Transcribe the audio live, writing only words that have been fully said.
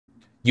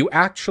You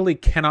actually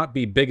cannot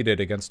be bigoted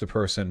against a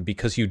person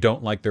because you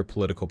don't like their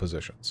political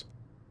positions.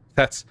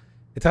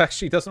 It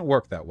actually doesn't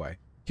work that way.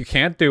 You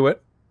can't do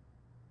it.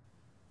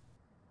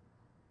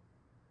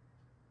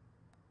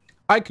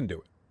 I can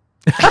do it.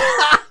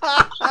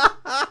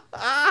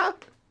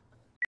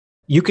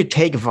 You could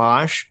take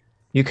Vaush,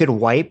 you could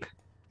wipe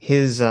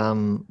his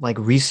like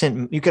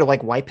recent, you could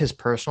like wipe his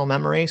personal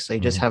memory, so you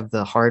just have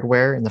the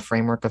hardware and the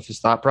framework of his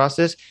thought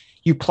process.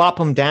 You plop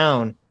him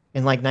down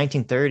in like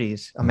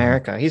 1930s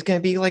America, he's gonna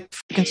be like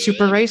fucking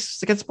super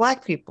racist against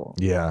black people.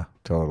 Yeah,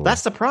 totally.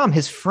 That's the problem.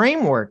 His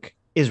framework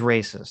is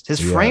racist. His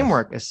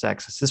framework is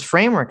sexist. His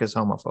framework is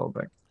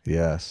homophobic.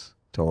 Yes,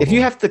 totally. If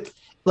you have to,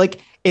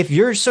 like, if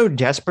you're so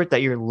desperate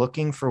that you're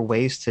looking for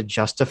ways to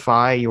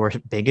justify your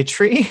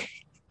bigotry,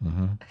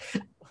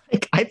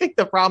 like, I think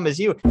the problem is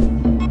you.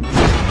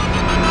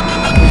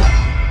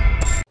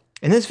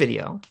 In this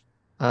video,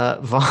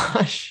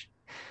 Vaush,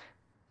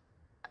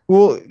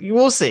 well, you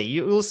will see.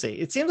 You will see.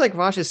 It seems like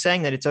Vaush is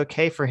saying that it's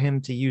okay for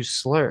him to use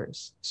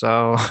slurs.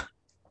 So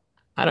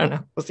I don't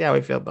know. We'll see how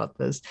we feel about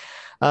this.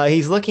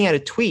 He's looking at a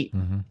tweet.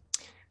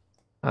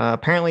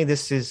 Apparently,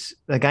 this is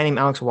a guy named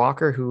Alex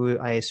Walker, who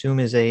I assume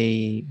is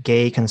a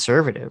gay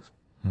conservative.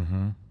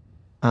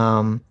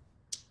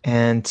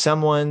 And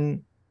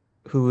someone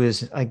who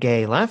is a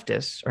gay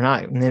leftist, or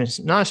not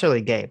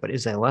necessarily gay, but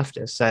is a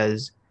leftist,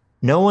 says,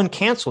 "No one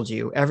canceled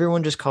you.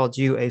 Everyone just called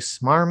you a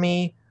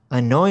smarmy,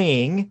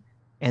 annoying,"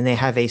 and they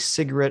have a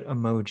cigarette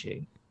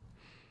emoji.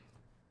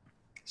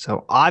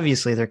 So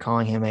obviously they're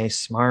calling him a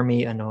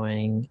smarmy,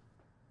 annoying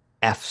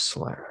F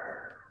slur.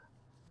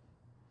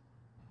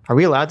 Are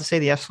we allowed to say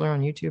the F slur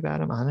on YouTube,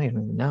 Adam? I don't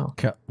even know.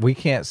 We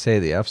can't say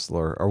the F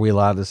slur. Are we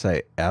allowed to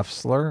say F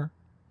slur?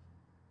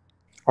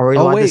 Are we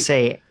allowed to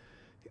say?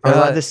 Are we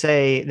allowed to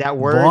say that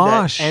word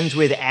Vaush, that ends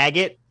with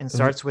agate and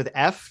starts with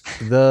F?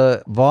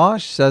 The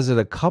Vaush says it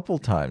a couple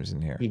times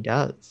in here. He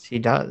does. He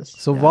does.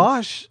 So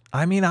Vaush,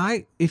 I mean,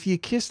 if you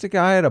kissed a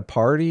guy at a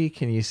party,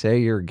 can you say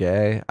you're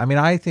gay? I mean,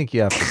 I think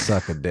you have to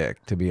suck a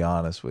dick, to be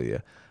honest with you.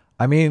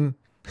 I mean,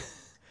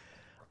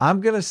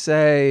 I'm gonna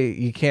say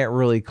you can't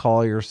really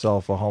call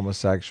yourself a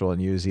homosexual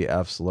and use the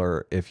F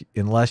slur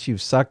unless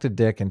you've sucked a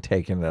dick and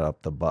taken it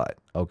up the butt.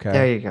 Okay.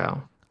 There you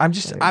go.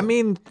 I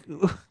mean,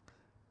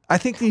 I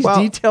think these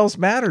details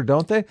matter,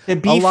 don't they? To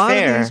be a lot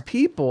fair, of these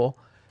people,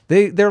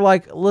 they're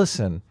like,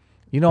 listen,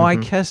 you know, I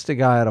kissed a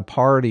guy at a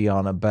party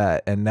on a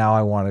bet, and now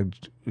I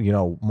want to, you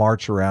know,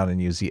 march around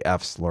and use the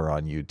F slur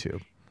on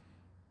YouTube.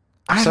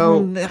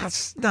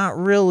 That's not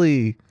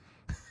really.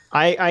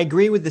 I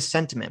agree with the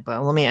sentiment,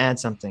 but let me add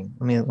something.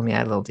 Let me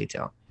add a little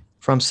detail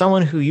from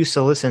someone who used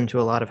to listen to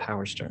a lot of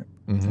Howard Stern.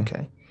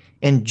 Okay,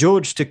 and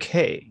George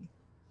Takei,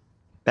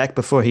 back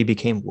before he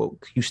became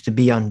woke, used to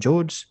be on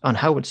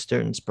Howard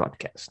Stern's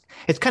broadcast.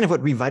 It's kind of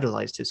what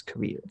revitalized his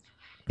career.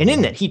 And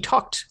in that, he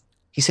talked.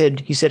 He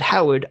said,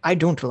 "Howard, I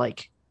don't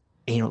like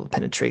anal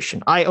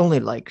penetration. I only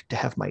like to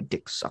have my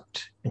dick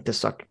sucked and to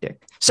suck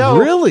dick." So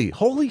really,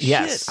 holy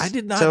shit! I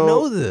did not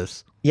know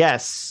this.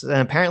 Yes, and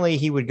apparently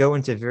he would go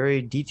into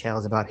very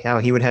details about how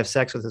he would have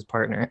sex with his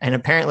partner, and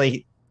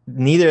apparently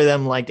neither of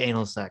them liked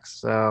anal sex.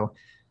 So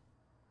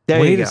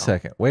wait a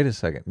second. Wait a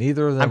second.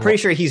 Neither of them. I'm pretty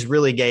sure he's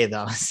really gay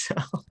though. So.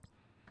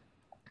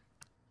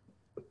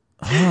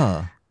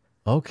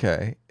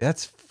 Okay.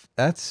 That's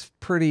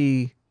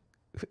pretty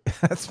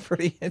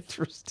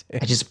interesting.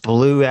 It just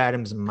blew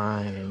Adam's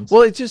mind.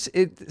 Well,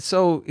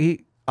 so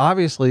he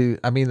obviously,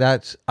 I mean,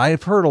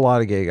 I've heard a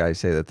lot of gay guys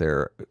say that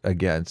they're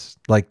against,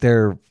 like,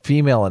 their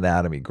female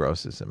anatomy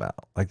grosses them out.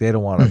 Like, they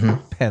don't want to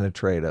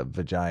penetrate a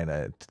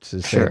vagina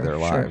to save their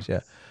lives.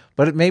 Yeah.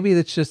 But maybe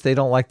it's just they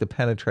don't like the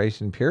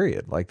penetration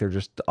period. Like, they're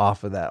just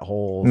off of that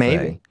whole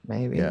thing.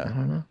 Maybe. Yeah. I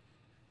don't know.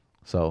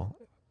 So,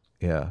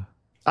 yeah.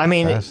 I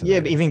mean, yeah,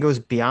 it even goes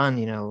beyond,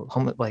 you know,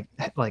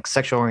 like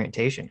sexual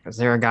orientation, because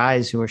there are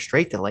guys who are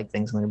straight that like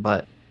things in their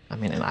butt. I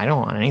mean, and I don't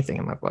want anything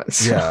in my butt.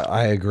 So. Yeah,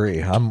 I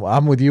agree.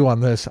 I'm with you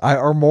on this.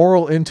 Our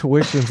moral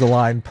intuitions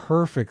align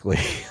perfectly.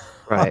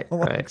 Right,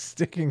 like right.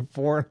 Sticking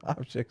foreign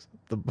objects up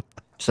the butt.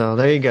 So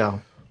there you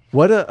go.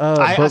 What a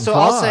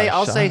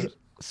I'll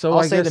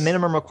say the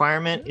minimum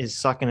requirement is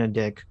sucking a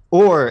dick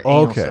or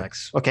anal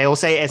sex. Okay, we'll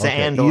say it's an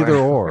and or. Either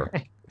or.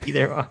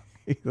 Either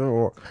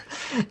or.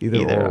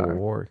 Either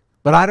or.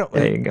 But I don't.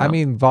 I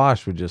mean,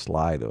 Vaush would just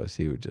lie to us.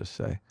 He would just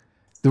say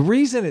the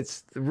reason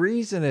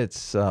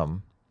it's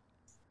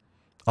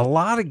a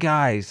lot of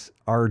guys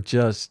are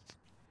just,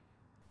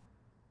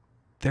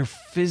 they're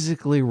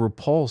physically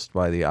repulsed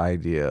by the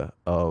idea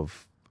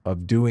of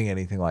doing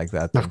anything like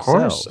that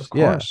themselves. Of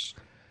course.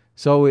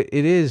 So it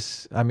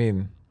is. I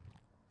mean,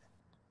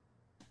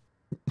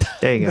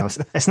 there you go.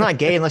 It's not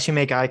gay unless you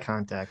make eye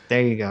contact.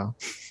 There you go.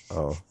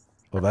 Oh,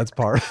 well, that's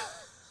part.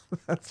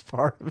 That's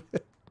part of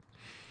it.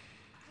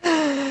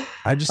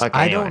 I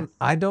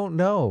don't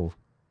know.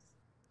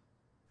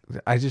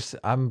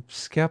 I'm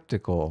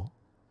skeptical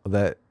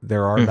that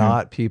there are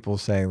not people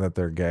saying that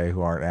they're gay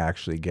who aren't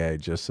actually gay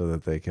just so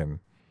that they can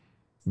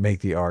make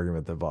the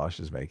argument that Vaush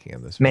is making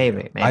in this video.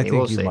 Maybe I think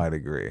we'll you see. might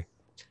agree.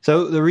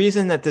 So the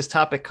reason that this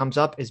topic comes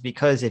up is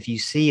because if you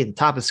see at the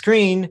top of the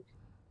screen,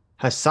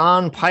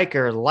 Hassan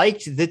Piker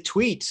liked the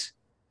tweet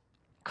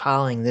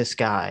calling this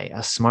guy a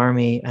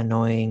smarmy,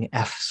 annoying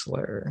F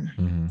slur.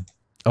 Mm-hmm.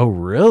 Oh,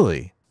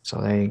 really? So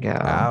there you go.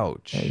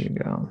 Ouch. There you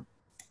go.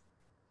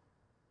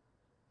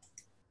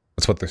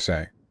 That's what they're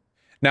saying.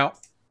 Now,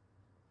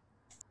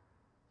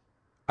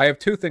 I have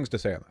two things to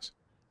say on this.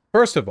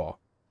 First of all,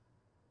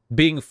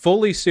 being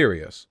fully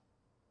serious,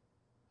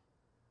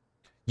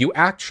 you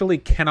actually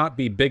cannot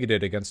be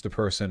bigoted against a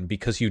person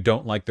because you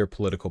don't like their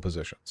political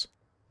positions.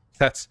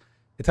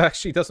 It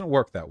actually doesn't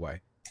work that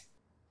way.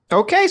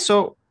 Okay,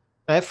 so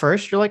at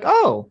first you're like,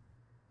 oh,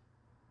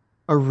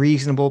 a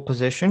reasonable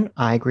position.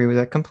 I agree with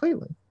that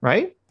completely,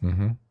 right?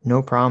 Mm-hmm.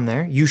 No problem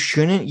there. You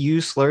shouldn't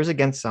use slurs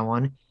against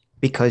someone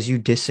because you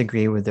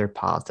disagree with their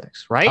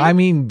politics, right? I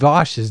mean,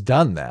 Vaush has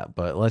done that,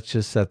 but let's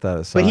just set that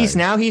aside. But he's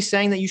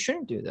saying that you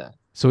shouldn't do that.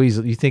 So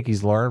you think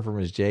he's learned from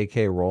his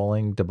J.K.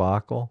 Rowling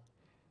debacle?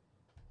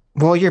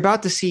 Well, you're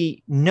about to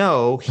see.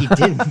 No, he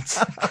didn't.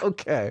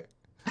 Okay.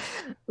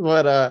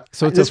 But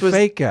so it's a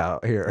fake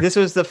out here. This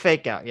was the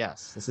fake out.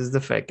 Yes, this is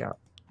the fake out.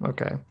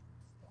 Okay.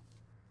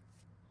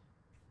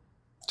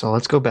 So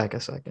let's go back a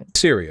second.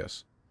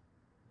 Serious.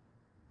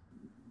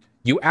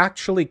 You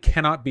actually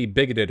cannot be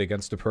bigoted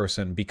against a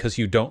person because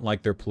you don't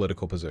like their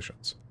political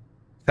positions.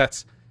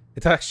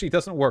 It actually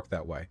doesn't work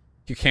that way.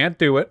 You can't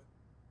do it.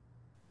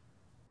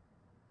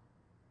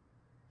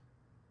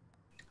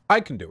 I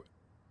can do it.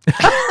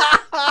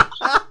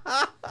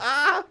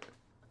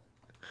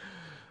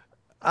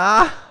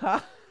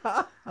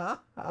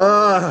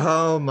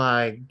 Oh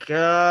my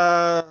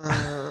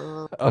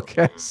god.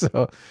 Okay,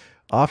 so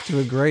off to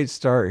a great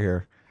start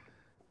here.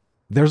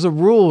 There's a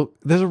rule,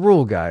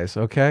 guys,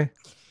 okay?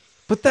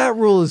 But that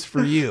rule is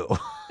for you.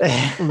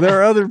 There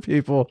are other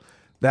people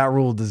that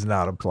rule does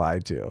not apply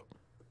to.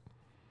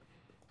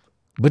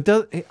 But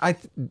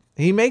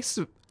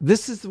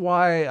this is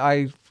why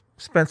I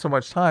spent so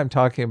much time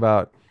talking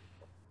about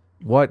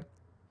what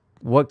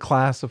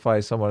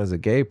classifies someone as a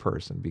gay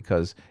person,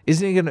 because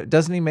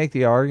doesn't he make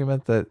the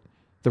argument that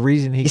the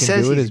reason he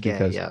can do it is gay,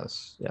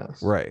 because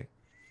yes, right.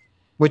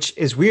 Which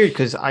is weird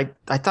because I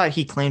thought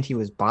he claimed he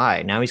was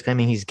bi. Now he's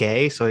claiming he's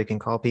gay so he can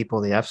call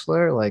people the F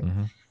slur. Like,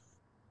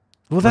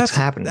 well, what's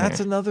happening? That's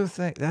here? another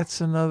thing.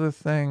 That's another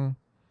thing.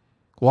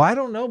 Well, I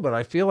don't know, but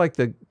I feel like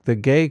the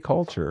gay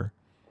culture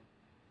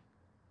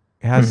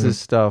has this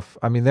stuff.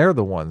 I mean, they're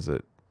the ones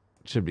that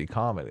should be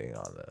commenting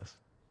on this.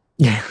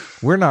 Yeah,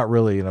 we're not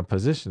really in a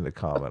position to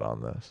comment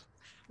on this.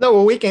 No,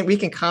 well, we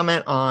can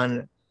comment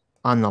on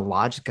the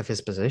logic of his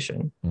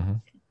position.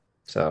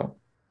 So.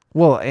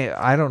 Well,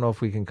 I don't know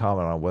if we can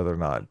comment on whether or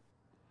not.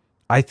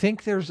 I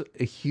think there's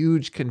a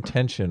huge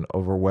contention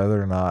over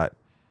whether or not.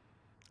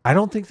 I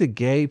don't think the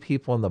gay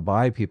people and the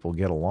bi people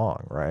get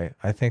along, right?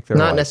 I think they're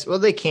not necessarily. Well,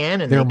 they can,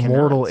 and they're they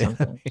mortal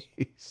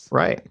enemies,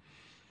 right?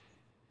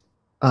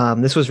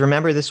 This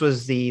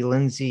was the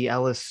Lindsay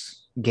Ellis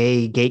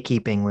gay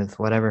gatekeeping with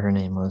whatever her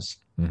name was.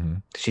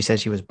 She said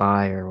she was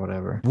bi or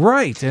whatever.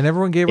 Right, and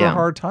everyone gave her a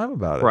hard time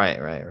about it. Right.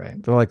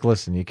 They're like,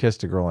 listen, you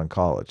kissed a girl in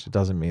college. It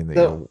doesn't mean that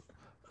you're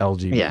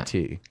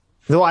LGBT. Yeah.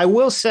 Though I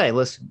will say,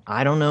 listen,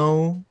 I don't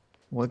know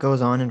what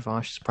goes on in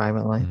Vaush's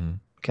private life.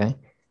 Okay.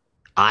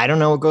 I don't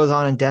know what goes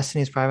on in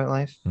Destiny's private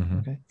life.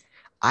 Okay.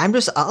 I'm a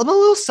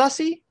little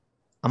sussy.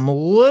 I'm a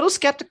little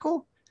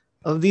skeptical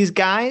of these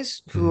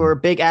guys who are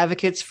big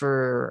advocates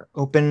for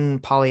open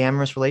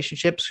polyamorous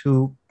relationships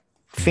who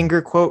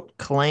finger quote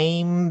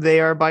claim they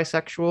are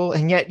bisexual,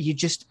 and yet you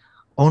just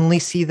only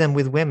see them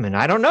with women.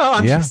 I don't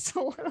know.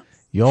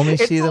 You only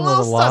see them with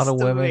a lot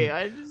of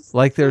women.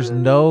 Like there's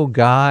no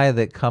guy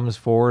that comes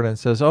forward and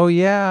says, "Oh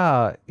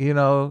yeah,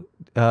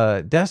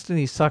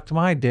 Destiny sucked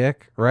my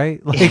dick,"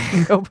 right?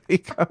 Like nobody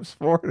comes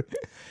forward.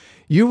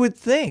 You would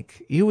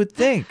think if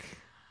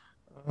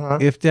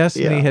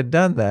Destiny had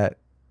done that,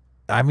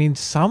 I mean,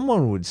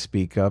 someone would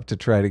speak up to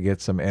try to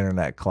get some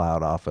internet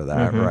clout off of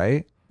that,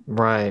 right?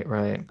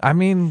 Right. I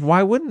mean,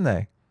 why wouldn't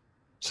they?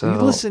 So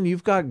listen,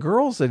 you've got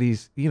girls that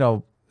his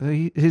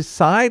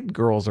side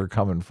girls are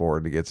coming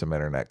forward to get some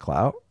internet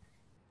clout.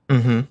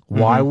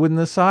 Why wouldn't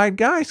the side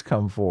guys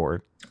come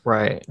forward?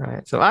 Right.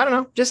 So I don't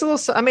know. Just a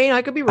little. I mean,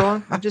 I could be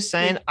wrong. I'm just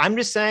saying.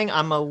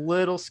 I'm a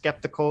little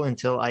skeptical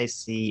until I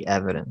see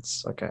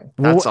evidence. Okay.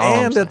 That's all.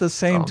 And at the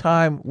same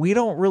time, we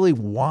don't really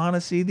want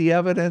to see the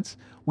evidence.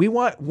 We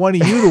want one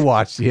of you to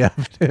watch the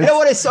evidence. You know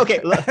what? It's okay.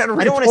 I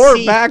don't want to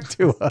see back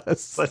to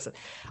us. Listen,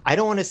 I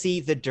don't want to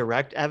see the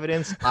direct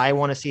evidence. I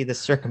want to see the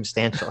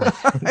circumstantial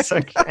evidence.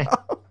 Okay.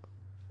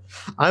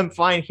 I'm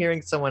fine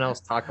hearing someone else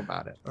talk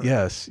about it.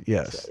 Yes.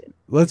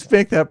 Let's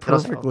make that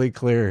perfectly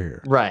clear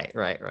here. Right.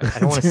 I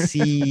don't want to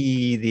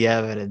see the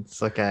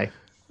evidence. Okay.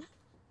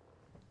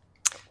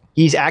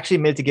 He's actually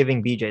admitted to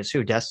giving BJs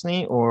who,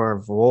 Destiny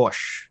or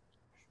Vaush?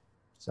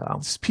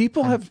 So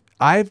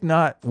I've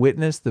not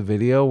witnessed the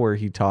video where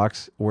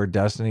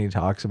Destiny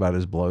talks about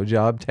his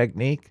blowjob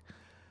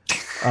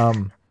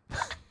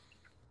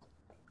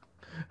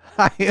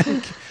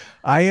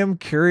I am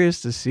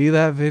curious to see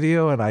that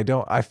video, and I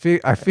feel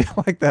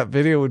like that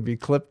video would be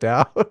clipped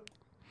out. Yeah,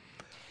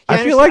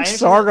 I feel like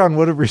Sargon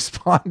would have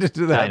responded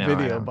to that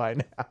video by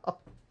now.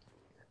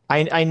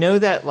 I know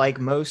that like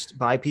most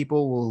bi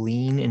people will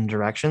lean in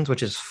directions,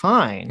 which is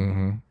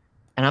fine.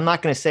 And I'm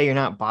not going to say you're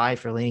not bi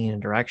for leaning in a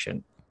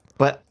direction,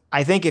 but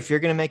I think if you're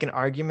going to make an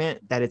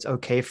argument that it's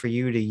okay for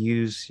you to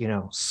use, you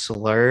know,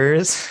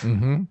 slurs,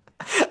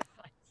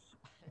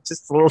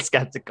 just a little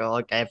skeptical.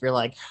 Okay, if you're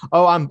like,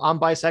 oh, I'm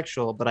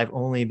bisexual, but I've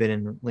only been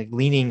in like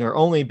leaning or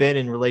only been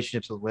in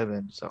relationships with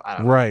women, so I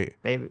don't know. Right.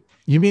 Maybe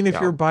you mean if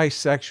your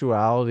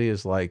bisexuality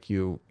is like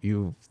you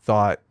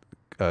thought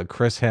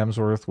Chris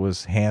Hemsworth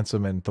was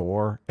handsome in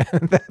Thor,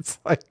 and that's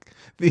like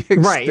the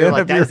extent right. You're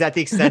like, is that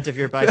the extent of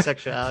your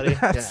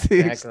bisexuality?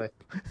 Yeah, exactly.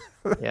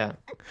 Yeah.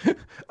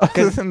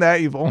 Other than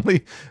that, you've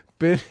only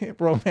been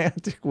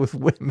romantic with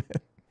women.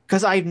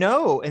 Because I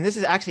know, and this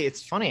is actually,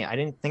 it's funny. I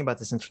didn't think about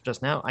this until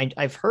just now.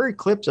 I've heard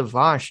clips of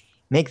Vaush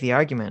make the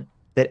argument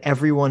that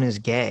everyone is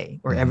gay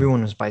or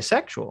everyone is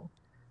bisexual.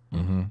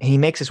 And he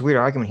makes this weird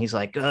argument. He's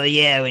like, oh,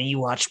 yeah, when you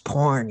watch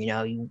porn, you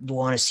know, you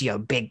want to see a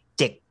big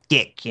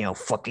dick, you know,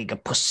 fucking a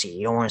pussy.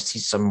 You don't want to see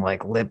some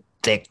like lip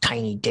thick,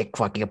 tiny dick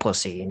fucking a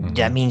pussy. And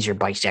that means you're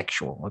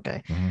bisexual.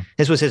 Okay.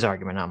 This was his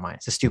argument, not mine.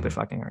 It's a stupid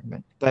fucking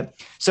argument. But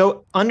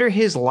so under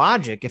his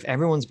logic, if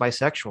everyone's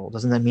bisexual,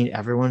 doesn't that mean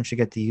everyone should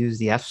get to use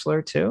the F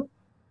slur too?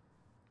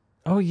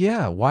 Oh,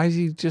 yeah. Why is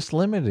he just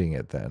limiting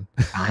it then?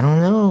 I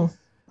don't know.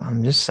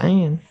 I'm just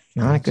saying.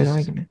 Not a good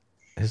argument.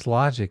 His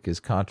logic is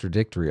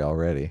contradictory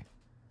already.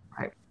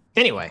 Right.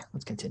 Anyway,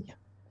 let's continue.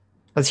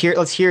 Let's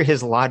hear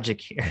his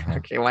logic here.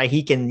 Okay, why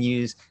he can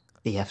use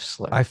the F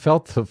slur. I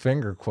felt the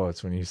finger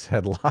quotes when you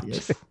said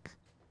logic.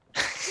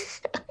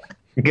 Yes.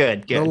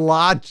 Good. The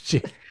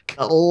logic.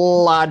 The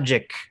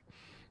logic.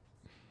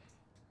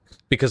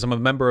 Because I'm a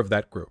member of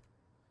that group.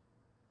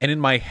 And in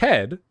my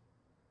head,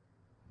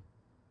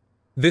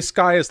 this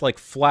guy is like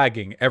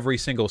flagging every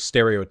single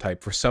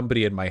stereotype for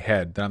somebody in my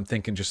head that I'm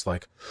thinking just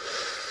like...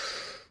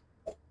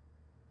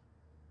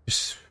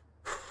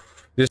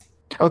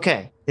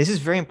 Okay, this is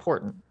very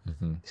important.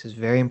 This is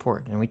very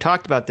important. And we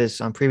talked about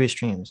this on previous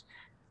streams.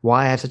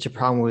 Why I have such a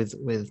problem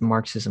with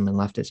Marxism and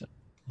leftism.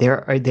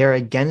 They're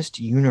against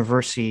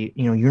universal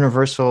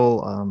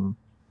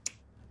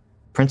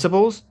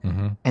principles.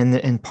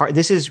 And part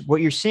this is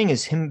what you're seeing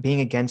is him being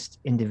against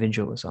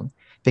individualism.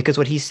 Because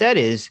what he said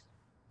is,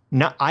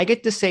 not I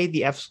get to say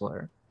the F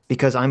slur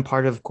because I'm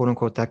part of quote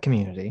unquote that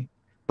community,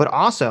 but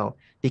also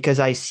because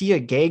I see a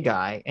gay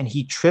guy and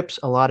he trips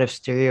a lot of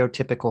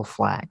stereotypical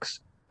flags.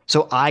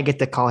 So I get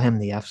to call him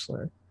the F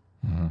slur.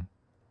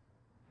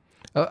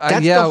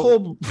 That's the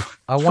whole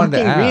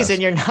fucking reason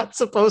you're not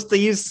supposed to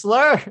use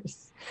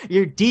slurs.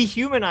 You're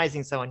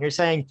dehumanizing someone. You're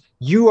saying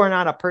you are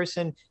not a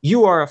person.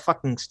 You are a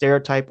fucking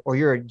stereotype, or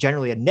you're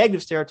generally a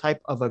negative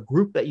stereotype of a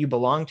group that you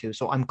belong to.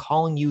 So I'm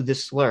calling you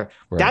this slur.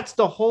 Right. That's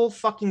the whole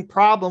fucking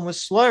problem with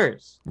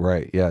slurs.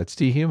 Right. Yeah. It's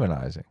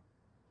dehumanizing.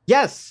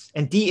 Yes,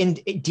 and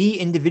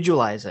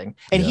de-individualizing.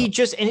 And he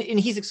just and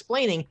he's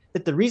explaining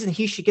that the reason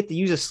he should get to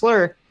use a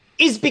slur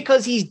is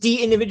because he's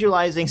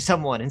de-individualizing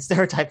someone and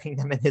stereotyping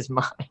them in his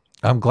mind.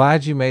 I'm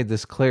glad you made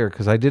this clear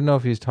because I didn't know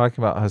if he was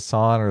talking about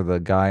Hassan or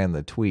the guy in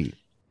the tweet.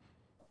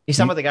 He's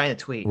talking about the guy in the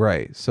tweet.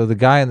 Right. So the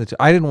guy in the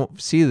I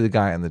didn't see the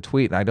guy in the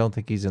tweet, and I don't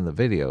think he's in the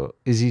video.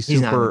 Is he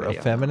super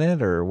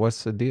effeminate or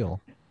what's the deal?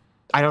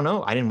 I don't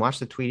know. I didn't watch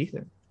the tweet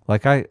either.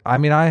 Like I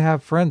mean, I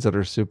have friends that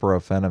are super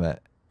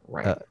effeminate.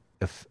 Right.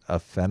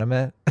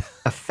 Effeminate?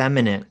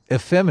 Effeminate.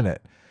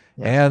 Effeminate.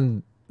 Yes.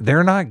 And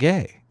they're not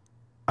gay.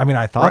 I mean,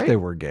 I thought they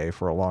were gay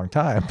for a long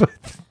time, but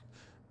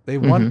they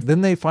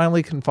then they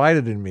finally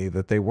confided in me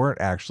that they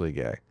weren't actually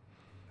gay.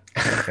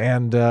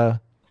 And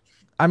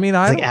I mean,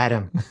 it's like,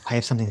 Adam, I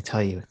have something to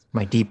tell you.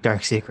 My deep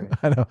dark secret.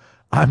 I know.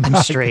 I'm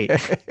straight.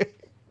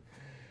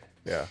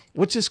 Yeah.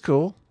 Which is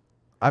cool.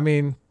 I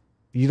mean,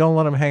 you don't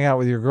let him hang out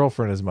with your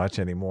girlfriend as much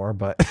anymore,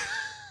 but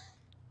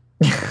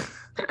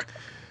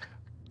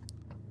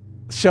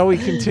shall we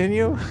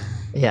continue?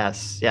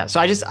 Yes. Yeah. So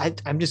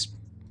I'm just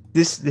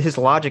his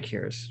logic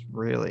here is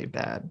really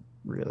bad.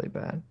 Really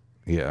bad.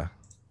 Yeah.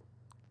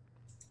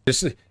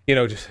 Just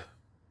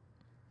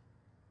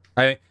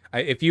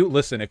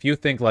if you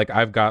think like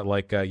I've got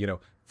like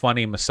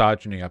funny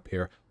misogyny up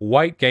here,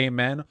 white gay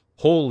men,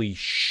 holy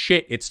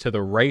shit, it's to the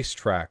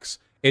racetracks.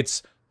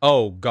 It's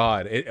oh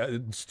god,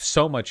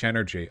 so much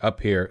energy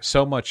up here,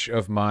 so much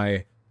of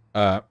my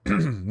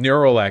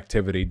neural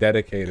activity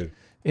dedicated.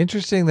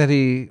 Interesting that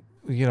he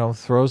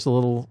throws a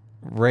little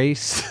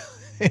race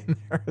in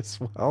there as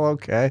well.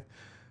 Okay,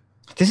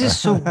 this is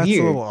so weird. That's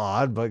a little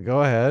odd, but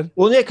go ahead.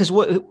 Well, yeah, because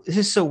this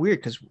is so weird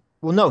because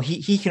no,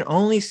 he can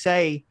only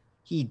say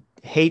he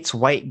hates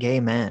white gay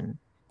men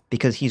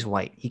because he's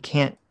white. You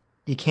can't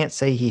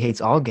say he hates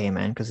all gay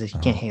men because he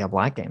can't hate a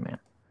black gay man.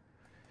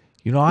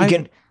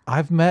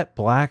 I've met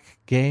black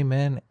gay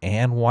men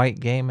and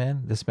white gay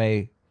men. This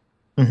may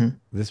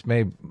This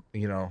may,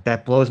 you know,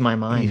 That blows my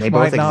mind. you They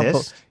might both not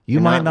exist. you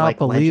They're might not like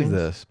believe legends.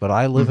 this, but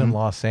I live in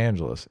Los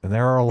Angeles, and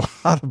there are a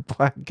lot of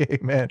black gay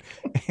men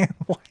and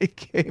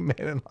white gay men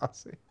in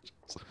Los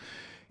Angeles.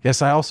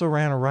 Yes, I also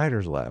ran a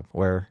writer's lab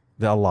where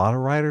a lot of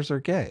writers are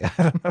gay.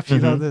 I don't know if you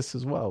know this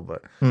as well,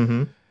 but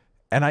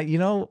and you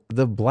know,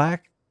 the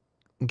black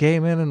gay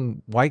men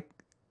and white,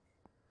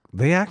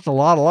 they act a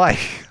lot alike.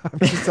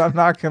 I'm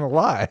not gonna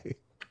lie.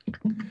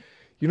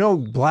 You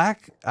know,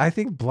 I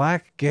think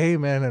black gay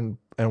men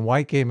and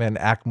white gay men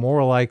act more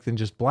alike than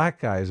just black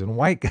guys and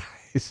white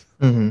guys.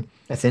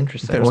 That's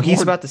interesting. There's Well, he's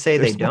more- about to say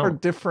they there's more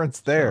don't.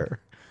 difference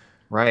there.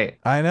 Right.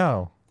 I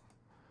know.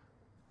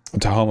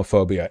 To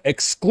homophobia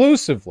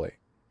exclusively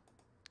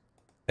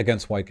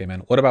against white gay men.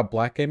 What about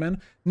black gay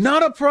men?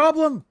 Not a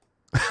problem.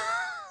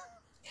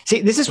 See,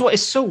 this is what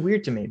is so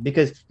weird to me,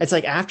 because it's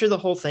like after the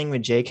whole thing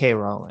with J.K.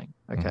 Rowling,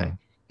 okay,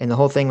 and the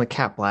whole thing with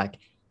Cat Black,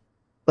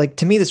 like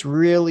to me, this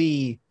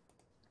really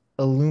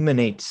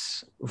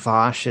illuminates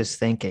Vaush's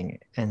thinking,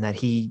 and that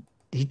he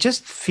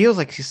just feels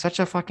like he's such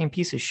a fucking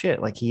piece of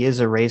shit. Like he is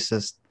a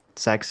racist,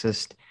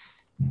 sexist,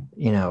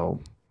 you know,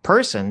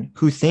 person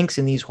who thinks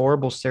in these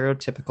horrible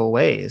stereotypical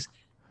ways.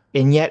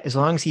 And yet, as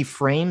long as he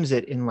frames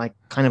it in like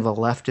kind of a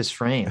leftist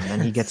frame,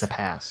 then he gets a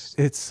pass.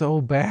 It's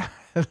so bad.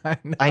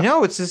 I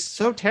know, it's just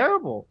so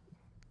terrible.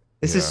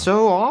 This is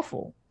so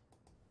awful.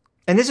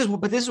 And this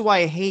is why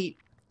I hate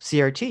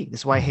CRT.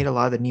 This is why I hate a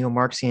lot of the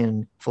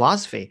neo-Marxian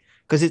philosophy,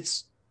 because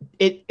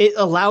it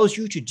allows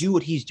you to do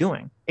what he's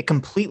doing. It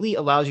completely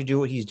allows you to do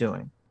what he's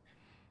doing.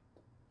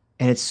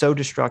 And it's so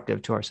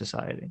destructive to our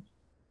society.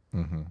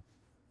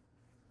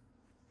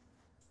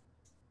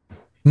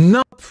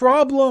 No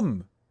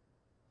problem.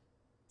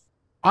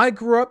 I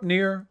grew up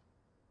near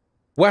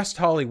West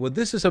Hollywood.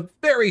 This is a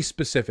very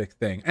specific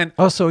thing. And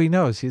oh, so he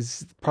knows.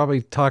 He's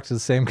probably talked to the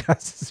same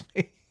guys as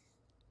me.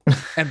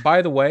 and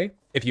by the way,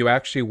 if you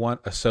actually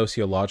want a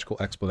sociological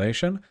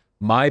explanation,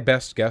 my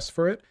best guess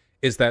for it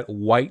is that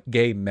white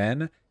gay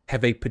men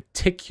have a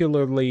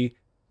particularly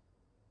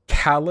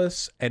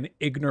callous and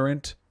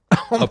ignorant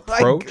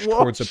approach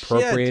towards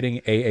appropriating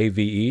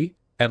AAVE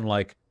and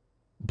like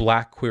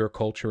black queer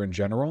culture in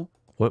general.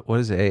 What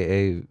is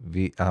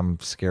AAV? I'm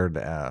scared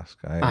to ask.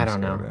 I don't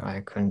know.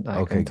 I couldn't.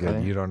 Okay,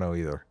 good. You don't know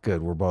either. Good.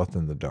 We're both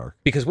in the dark.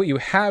 Because what you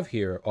have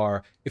here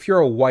are, if you're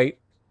a white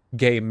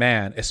gay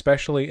man,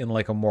 especially in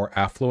like a more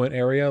affluent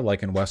area,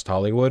 like in West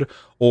Hollywood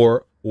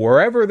or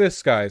wherever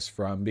this guy's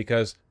from,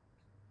 because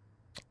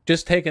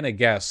just taking a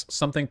guess,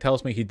 something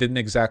tells me he didn't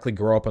exactly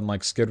grow up in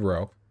like Skid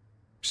Row.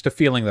 Just a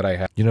feeling that I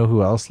have. You know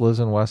who else lives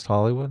in West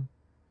Hollywood?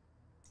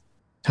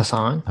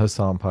 Hassan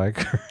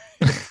Piker.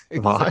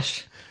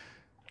 Vaush.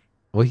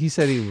 Well, he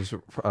said he was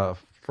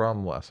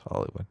from West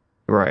Hollywood.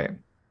 Right.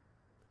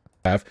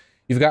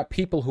 You've got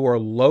people who are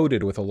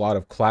loaded with a lot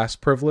of class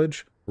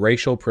privilege,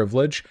 racial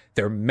privilege.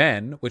 They're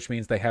men, which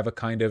means they have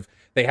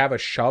a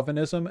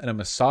chauvinism and a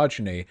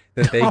misogyny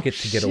that they get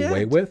to get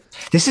away with.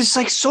 This is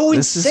like so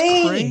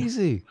insane. This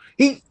is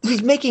crazy.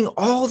 He's making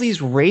all these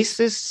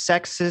racist,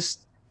 sexist,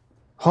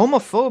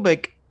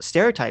 homophobic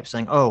stereotypes,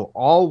 saying, "Oh,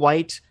 all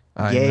white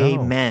gay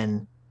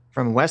men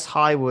from West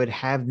Hollywood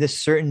have this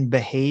certain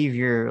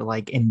behavior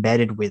like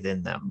embedded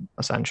within them,"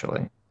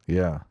 essentially.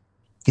 Yeah.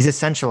 He's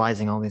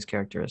essentializing all these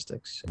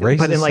characteristics, Racist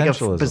but in like a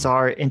essentialism.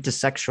 bizarre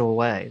intersexual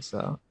way.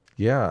 So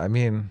yeah, I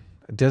mean,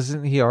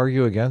 doesn't he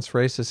argue against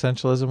race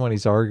essentialism when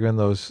he's arguing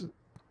those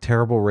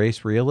terrible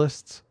race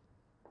realists?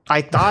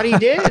 I thought he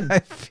did.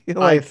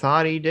 I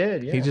thought he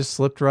did. Yeah. He just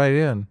slipped right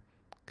in.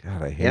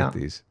 God, I hate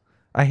these.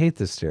 I hate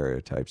the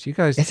stereotypes. You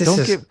guys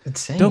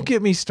don't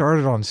get me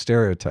started on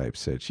stereotypes,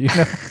 Sitch. You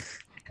know.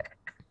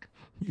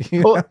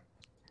 Well,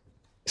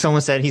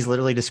 someone said he's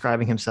literally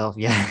describing himself.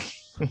 Yeah.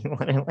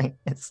 Literally,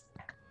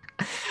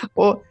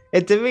 well,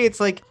 to me, it's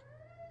like,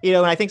 you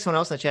know, and I think someone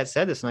else in the chat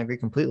said this, and I agree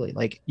completely.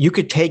 Like, you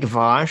could take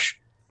Vaush,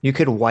 you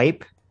could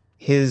wipe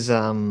his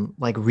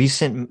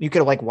you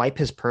could like wipe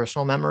his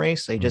personal memory,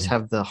 so you just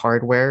have the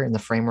hardware and the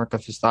framework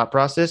of his thought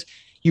process.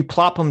 You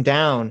plop him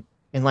down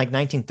in like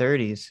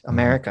 1930s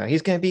America,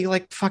 he's gonna be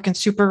like fucking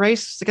super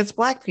racist against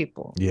black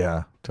people.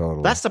 Yeah,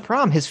 totally. That's the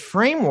problem. His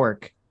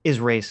framework is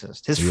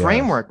racist. His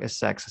framework is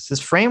sexist. His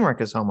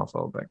framework is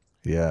homophobic.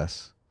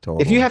 Yes,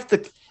 totally. If you have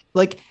to,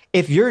 like,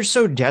 if you're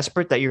so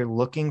desperate that you're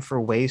looking for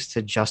ways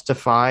to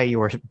justify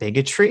your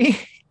bigotry,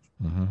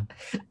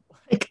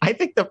 like, I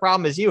think the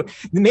problem is you.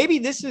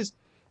 Maybe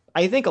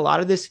I think a lot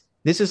of this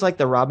is like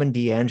the Robin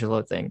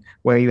DiAngelo thing,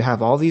 where you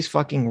have all these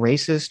fucking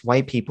racist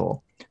white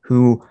people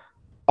who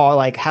are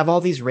like, have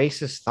all these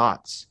racist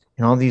thoughts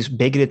and all these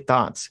bigoted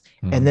thoughts.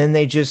 And then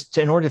they just,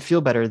 in order to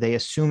feel better, they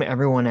assume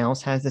everyone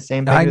else has the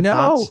same bigoted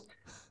thoughts.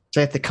 So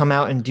they have to come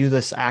out and do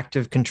this act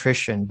of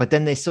contrition, but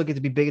then they still get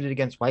to be bigoted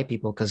against white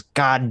people because,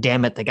 God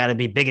damn it, they got to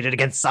be bigoted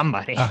against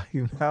somebody.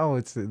 You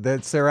know,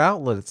 that's their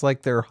outlet. It's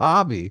like their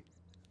hobby.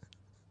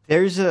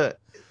 There's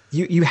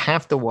you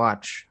have to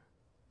watch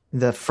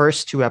the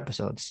first 2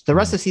 episodes. The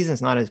rest of the season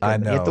is not as good. I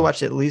know. You have to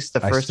watch at least the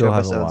first 2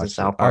 episodes of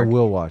South Park. I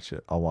will watch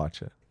it. I'll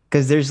watch it.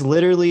 Because there's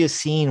literally a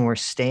scene where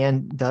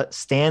Stan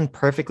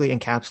perfectly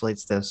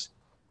encapsulates this,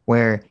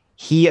 where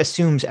he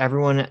assumes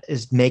everyone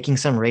is making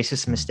some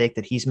racist mistake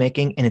that he's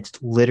making, and it's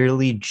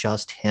literally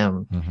just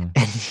him. And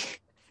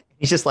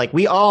he's just like,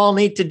 we all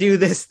need to do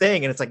this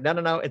thing. And it's like,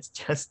 no, it's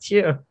just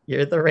you.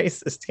 You're the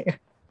racist here.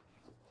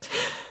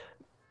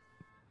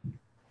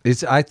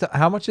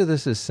 How much of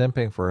this is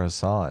simping for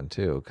Hassan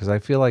too? Because I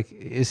feel like,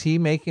 is he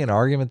making an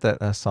argument that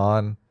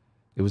Hassan,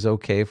 it was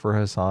okay for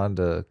Hassan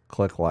to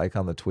click like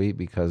on the tweet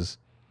because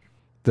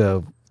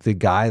the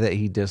guy that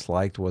he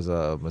disliked was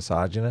a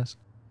misogynist?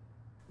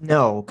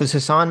 No, because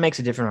Hassan makes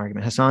a different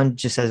argument. Hassan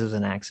just says it was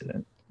an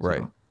accident. Right.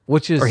 So.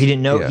 Which is, or he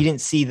didn't know, yeah. he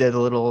didn't see the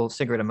little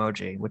cigarette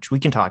emoji, which we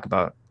can talk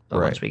about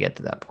once we get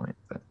to that point.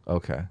 But.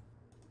 Okay.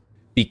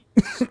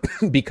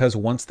 Because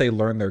once they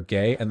learn they're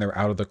gay and they're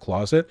out of the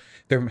closet,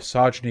 their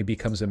misogyny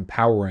becomes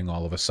empowering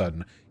all of a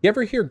sudden. You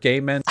ever hear gay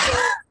men?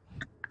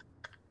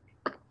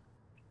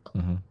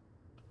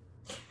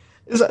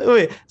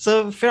 So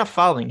if you're not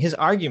following his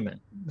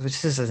argument,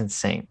 which this is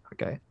insane,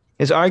 okay?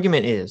 His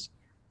argument is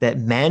that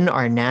men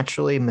are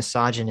naturally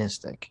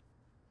misogynistic.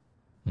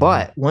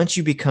 But once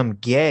you become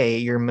gay,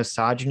 your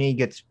misogyny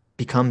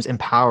becomes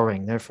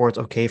empowering. Therefore, it's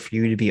okay for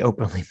you to be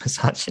openly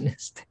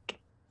misogynistic.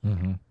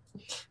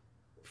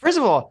 First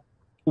of all,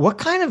 what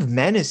kind of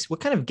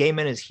gay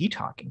men is he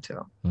talking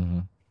to?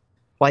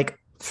 Like,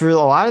 for a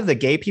lot of the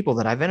gay people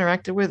that I've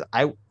interacted with,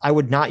 I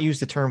would not use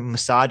the term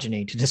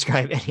misogyny to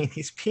describe any of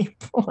these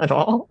people at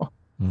all.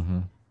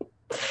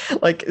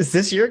 Like, is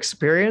this your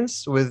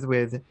experience with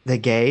the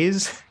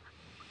gays?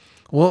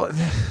 Well,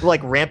 like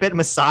rampant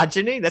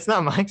misogyny? That's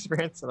not my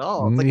experience at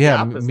all. It's like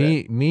yeah,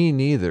 me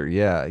neither.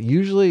 Yeah,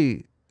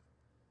 usually,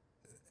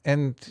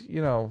 and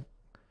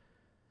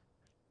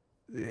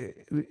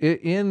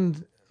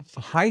in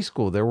high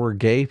school there were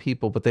gay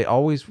people, but they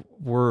always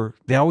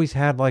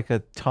had like a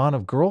ton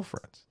of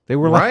girlfriends. They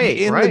were like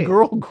in the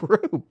girl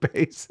group,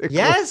 basically.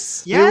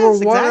 Yes, they were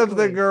one of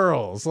the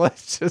girls.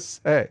 Let's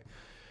just say.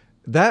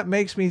 That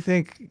makes me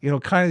think,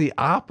 kind of the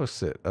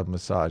opposite of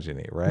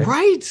misogyny, right?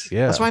 Right.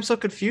 Yeah. That's why I'm so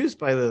confused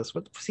by this.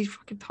 What was he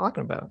fucking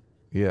talking about?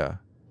 Yeah.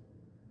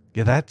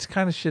 Yeah, that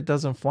kind of shit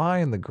doesn't fly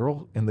in the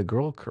girl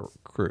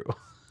crew.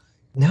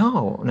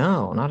 No,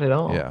 not at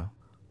all. Yeah.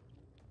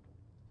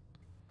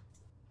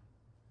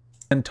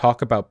 And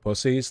talk about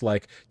pussies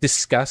like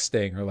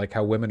disgusting or like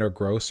how women are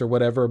gross or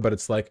whatever, but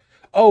it's like,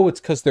 oh,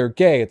 it's because they're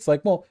gay. It's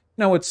like, well,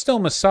 no, it's still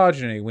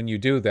misogyny when you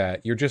do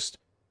that. You're just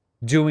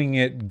doing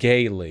it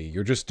gaily.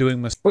 You're just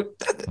doing oh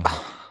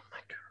my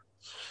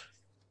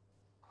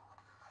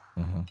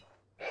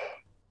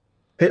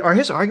god. Are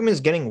his arguments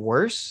getting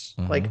worse?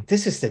 Like,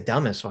 this is the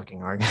dumbest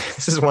fucking argument.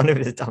 This is one of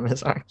his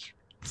dumbest arguments.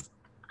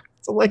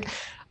 So, like,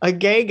 a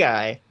gay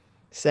guy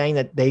saying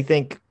that they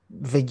think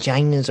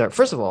vaginas are.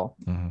 First of all,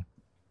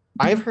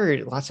 I've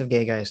heard lots of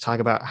gay guys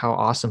talk about how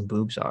awesome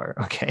boobs are.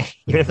 Okay,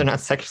 even if they're not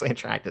sexually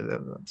attracted to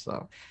them.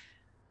 So,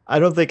 I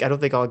don't think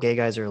all gay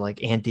guys are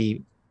like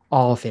anti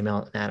all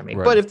female anatomy.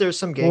 Right. But if there's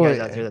some gay guys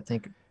out there that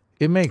think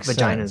it makes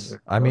vaginas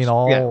sense. I mean,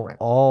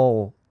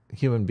 all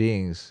human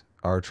beings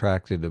are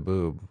attracted to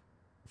boob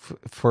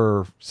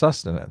for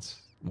sustenance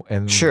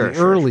and the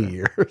early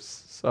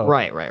years. So.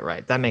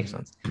 Right. That makes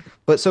sense.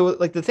 But so,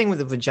 like, the thing with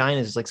the vaginas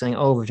is like saying,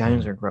 oh,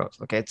 vaginas are gross.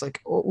 Okay, it's like,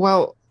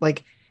 well,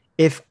 like,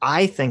 if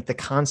I think the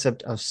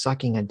concept of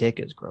sucking a dick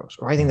is gross,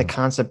 or I think the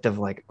concept of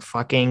like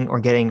fucking or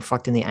getting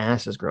fucked in the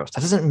ass is gross, that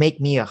doesn't make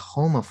me a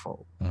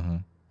homophobe.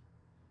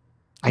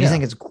 I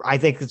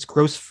think it's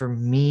gross for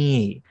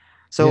me.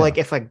 So like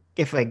if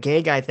a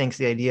gay guy thinks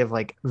the idea of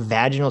like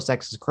vaginal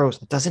sex is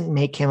gross, it doesn't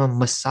make him a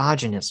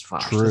misogynist.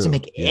 Vaush. It doesn't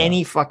make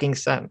any fucking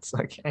sense.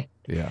 Okay.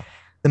 Yeah.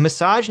 The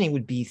misogyny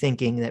would be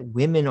thinking that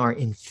women are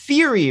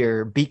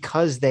inferior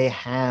because they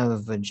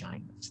have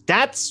vaginas.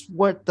 That's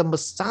what the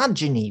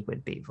misogyny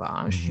would be,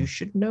 Vaush. You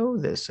should know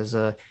this as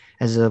a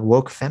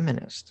woke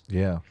feminist.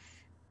 Yeah.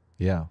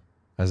 Yeah.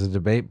 As a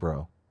debate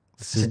bro.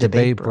 This is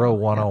debate bro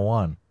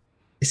 101. Yeah.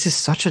 This is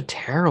such a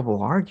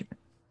terrible argument.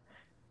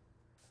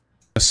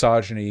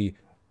 Misogyny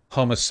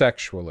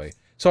homosexually.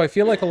 So I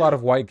feel like a lot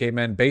of white gay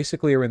men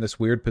basically are in this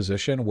weird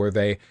position where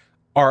they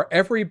are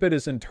every bit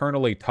as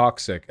internally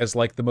toxic as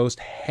like the most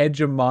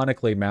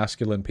hegemonically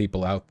masculine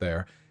people out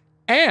there.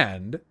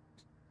 And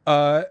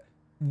at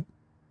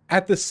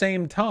the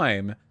same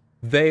time,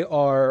 they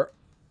are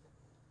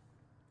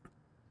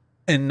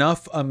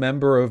enough a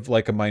member of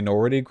like a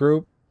minority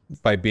group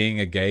by being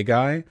a gay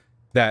guy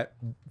that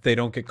they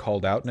don't get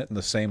called out in it in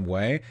the same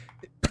way.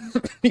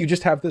 You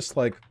just have this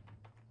like,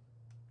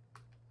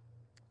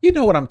 you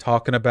know what I'm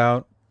talking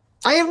about.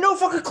 I have no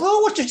fucking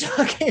clue what you're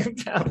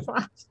talking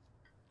about.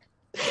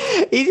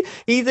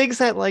 He thinks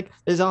that like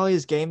there's all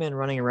these gay men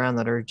running around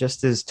that are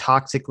just as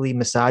toxically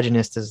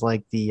misogynist as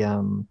like the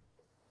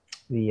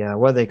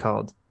what are they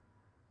called?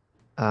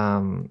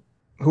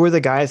 Who are the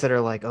guys that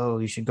are like, oh,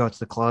 you should go to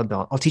the club.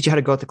 I'll teach you how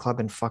to go to the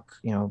club and fuck,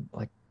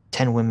 like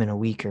 10 women a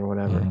week or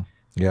whatever.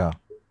 Yeah.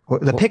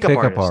 The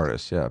pickup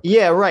artist. Yeah.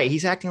 Yeah, right.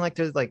 He's acting like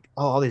there's like,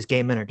 oh, all these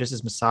gay men are just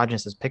as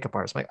misogynist as pickup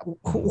artists. I'm like,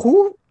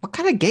 what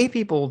kind of gay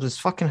people does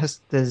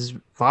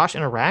Vaush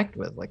interact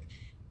with? Like,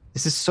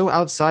 this is so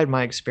outside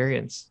my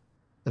experience.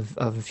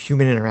 of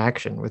human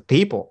interaction with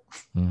people,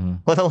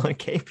 let alone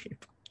gay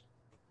people.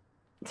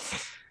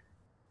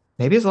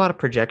 Maybe there's a lot of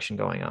projection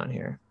going on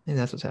here. Maybe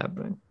that's what's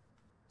happening.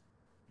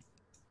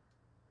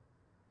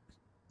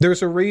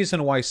 There's a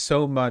reason why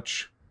so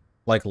much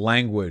like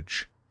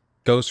language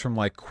goes from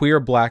like queer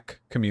black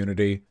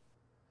community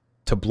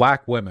to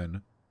black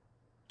women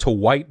to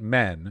white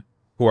men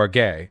who are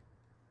gay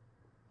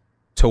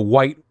to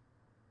white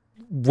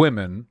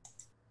women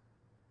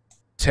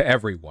to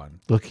everyone.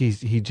 Look, he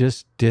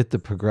just did the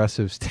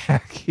progressive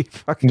stack. He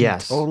fucking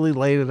totally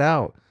laid it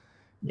out.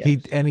 Yes. He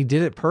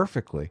did it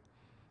perfectly.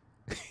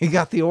 He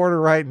got the order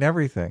right and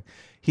everything.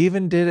 He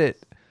even did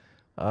it.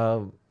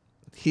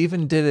 He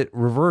even did it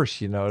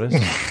reverse. You notice,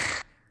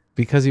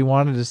 because he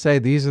wanted to say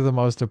these are the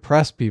most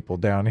oppressed people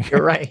down here.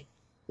 You're right.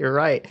 You're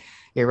right.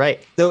 You're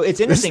right. Though it's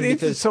interesting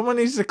because someone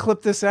needs to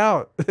clip this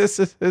out. This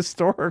is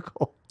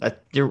historical.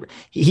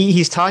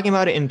 He's talking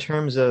about it in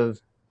terms of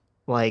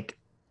like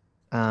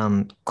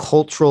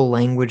cultural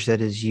language that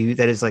is used,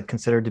 that is like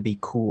considered to be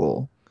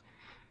cool.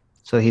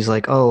 So he's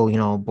like, oh, you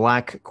know,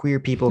 black queer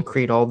people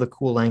create all the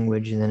cool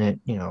language, and then it,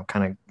 you know,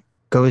 kind of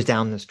goes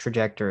down this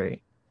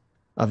trajectory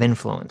of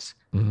influence.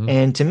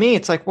 And to me,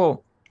 it's like,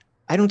 well,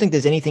 I don't think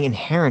there's anything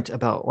inherent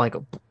about like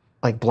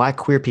black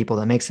queer people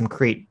that makes them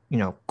create, you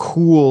know,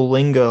 cool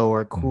lingo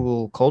or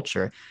cool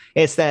culture.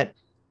 It's that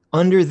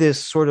under this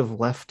sort of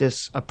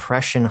leftist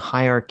oppression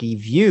hierarchy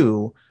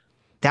view,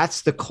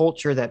 that's the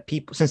culture that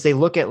people, since they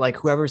look at like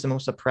whoever's the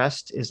most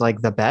oppressed is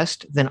like the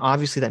best, then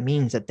obviously that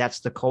means that that's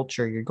the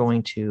culture you're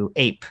going to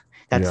ape.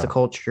 That's the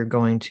culture you're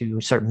going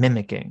to start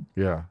mimicking.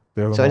 Yeah.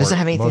 So it doesn't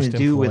have anything to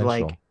do with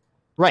like,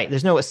 right.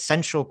 There's no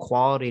essential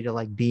quality to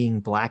like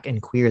being black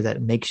and queer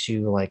that makes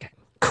you like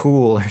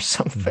cool or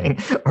something,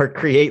 or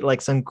create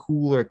like some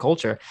cooler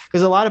culture.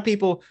 Because a lot of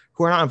people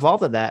who are not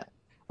involved in that,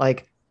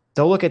 like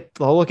they'll look at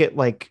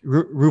like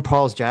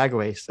RuPaul's Drag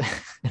Race,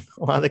 and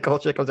a lot of the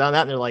culture that comes down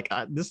that, and they're like,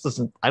 this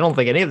doesn't. I don't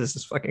think any of this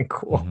is fucking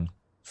cool.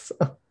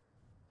 So,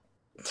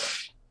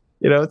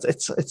 you know,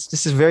 it's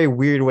just a very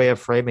weird way of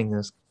framing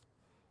this.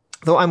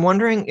 Though I'm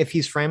wondering if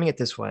he's framing it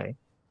this way.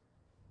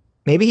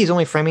 Maybe he's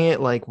only framing it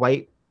like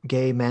white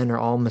gay men are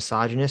all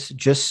misogynists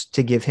just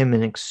to give him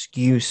an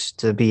excuse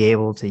to be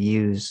able to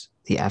use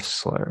the F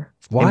slur.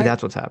 Why? Maybe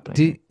that's what's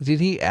happening. Did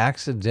he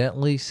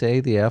accidentally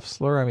say the F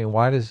slur? I mean,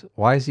 why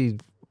is he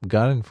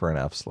gunning for an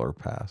F slur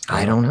pass?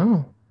 I don't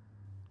know.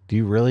 Do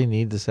you really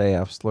need to say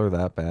F slur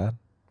that bad?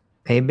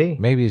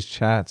 Maybe his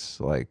chat's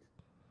like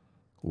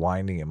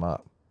winding him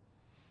up.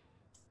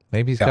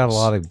 Maybe he's got a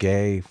lot of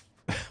gay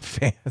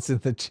fans in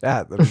the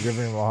chat that are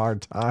giving him a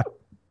hard time.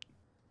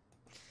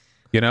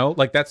 You know,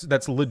 like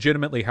that's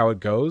legitimately how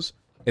it goes.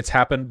 It's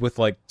happened with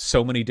like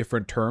so many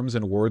different terms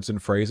and words and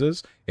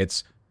phrases.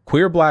 It's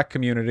queer black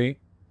community,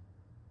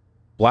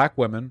 black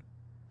women,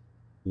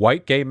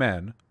 white gay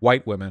men,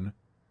 white women,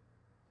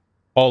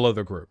 all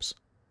other groups.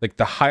 Like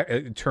the high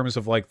in terms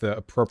of like the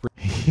appropriate.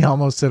 He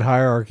almost said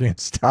hierarchy and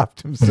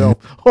stopped himself.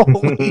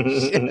 Holy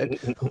shit!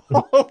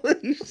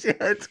 Holy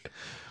shit!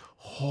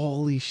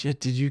 Holy shit!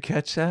 Did you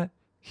catch that?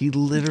 He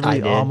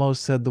literally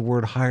almost said the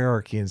word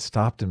hierarchy and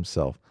stopped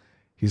himself.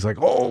 He's like,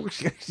 oh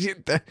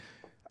shit!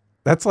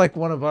 That's like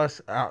one of us,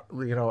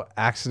 you know,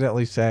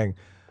 accidentally saying,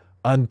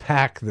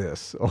 "Unpack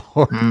this,"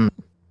 or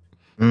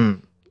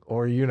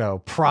you know,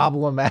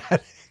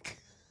 problematic.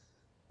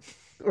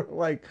 Or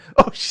like,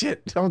 oh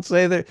shit! Don't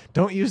say that.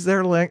 Don't use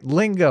their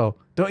lingo.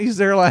 Don't use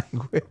their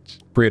language.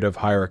 Breed of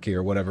hierarchy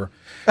or whatever.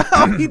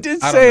 Oh, he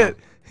did say it.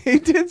 He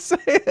did say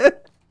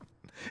it.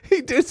 He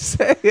did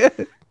say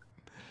it.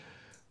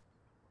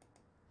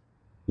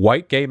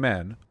 White gay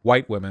men,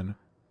 white women,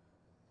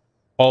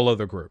 all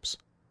other groups.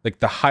 Like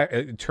the high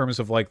in terms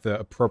of like the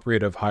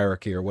appropriative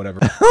hierarchy or whatever.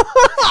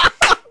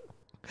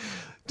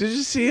 Did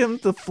you see him?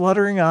 The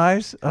fluttering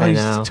eyes. Oh, he's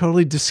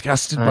totally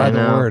disgusted by the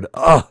word.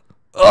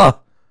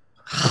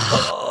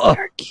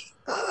 Hierarchy.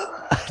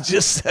 I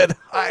just said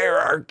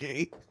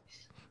hierarchy.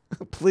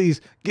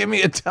 Please give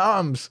me a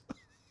Tums.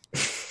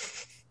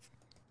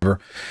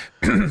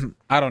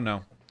 I don't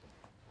know.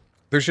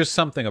 There's just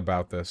something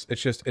about this.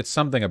 It's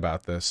something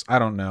about this. I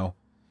don't know.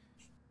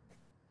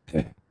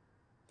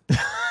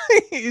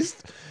 He's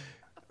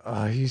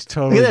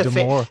totally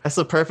demoralized. That's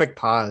the perfect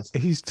pause.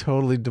 He's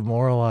totally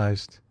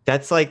demoralized.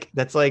 That's like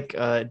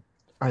are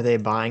they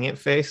buying it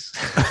face?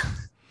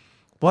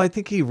 Well, I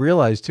think he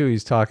realized too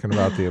he's talking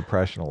about the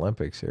oppression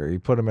Olympics here. He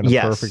put him in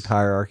a perfect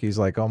hierarchy. He's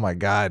like, oh my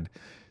God,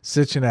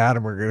 Sitch and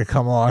Adam are gonna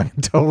come on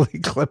and totally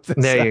clip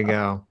this. There you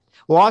go.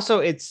 Well, also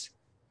it's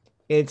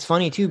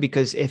funny too,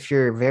 because if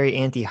you're very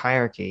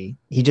anti-hierarchy,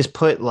 he just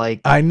put like,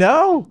 I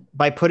know,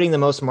 by putting the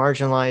most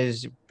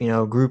marginalized, you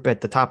know, group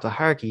at the top of the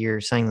hierarchy,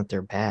 you're saying that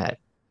they're bad.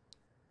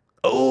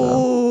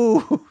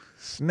 Oh,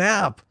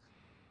 snap.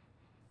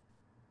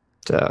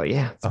 So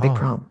yeah, it's a big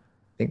problem.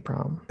 Big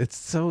problem. That's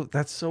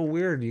so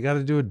weird. You got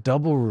to do a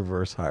double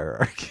reverse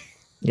hierarchy.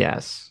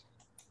 Yes.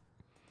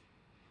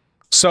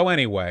 So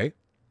anyway,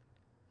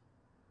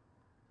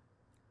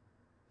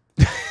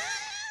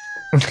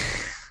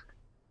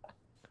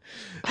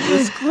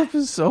 this clip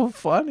is so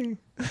funny.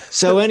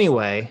 So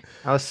anyway,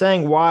 I was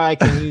saying why I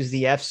can use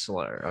the F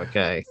slur.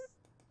 Okay.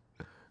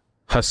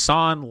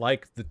 Hassan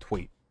liked the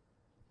tweet.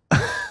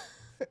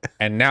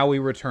 And now we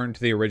return to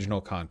the original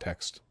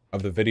context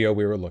of the video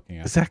we were looking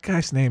at. Is that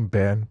guy's name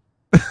Ben?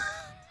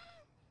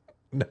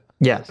 No.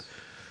 Yes.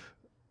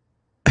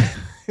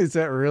 Is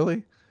that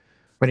really?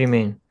 What do you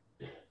mean?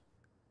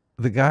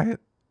 The guy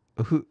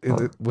who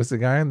was the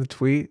guy in the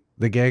tweet?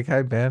 The gay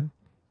guy, Ben?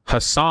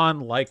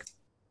 Hassan liked.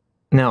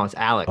 No, it's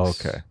Alex.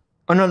 Okay.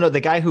 Oh, no.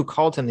 The guy who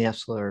called him the F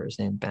slur is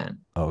named Ben.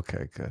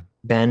 Okay, good.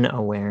 Ben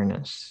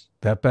Awareness.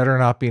 That better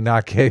not be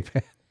not gay,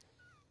 Ben.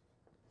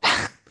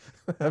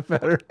 That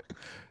better.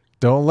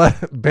 Don't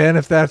let Ben,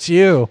 if that's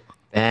you.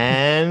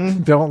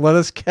 Ben. Don't let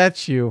us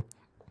catch you.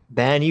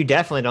 Ben, you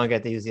definitely don't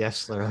get to use the F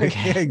slur.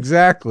 Okay?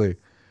 Exactly.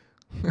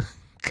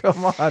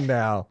 Come on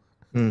now.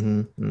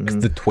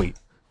 The tweet.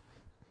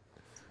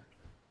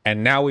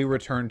 And now we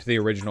return to the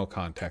original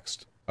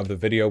context of the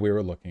video we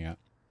were looking at.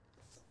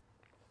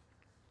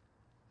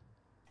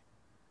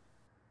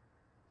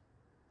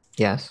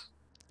 Yes.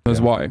 That's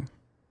why.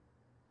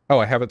 Oh,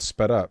 I have it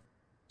sped up.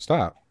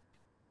 Stop.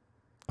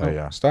 Oh,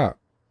 yeah. Stop.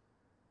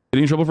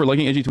 Getting in trouble for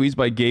liking edgy tweets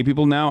by gay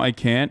people now? I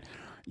can't.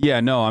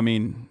 Yeah, no, I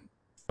mean,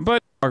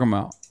 but talking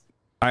about.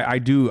 I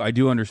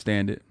do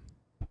understand it.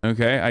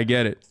 Okay, I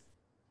get it.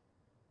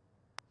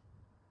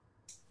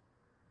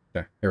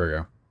 Okay, here we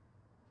go.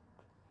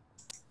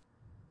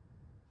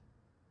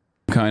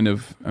 Kind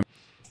of.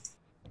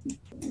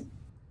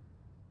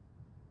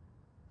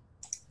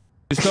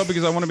 It's tough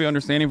because I want to be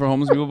understanding for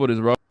homeless people, but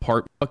his rough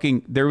part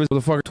fucking there was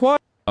the fucker twat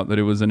out that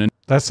it was an.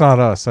 That's not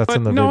us. That's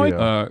in the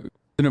video.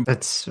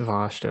 That's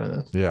Vaush doing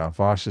this. Yeah,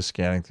 Vaush is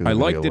scanning through the I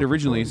video liked it looking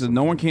originally. for He said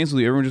no one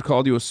canceled you. Everyone just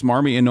called you a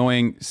smarmy,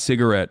 annoying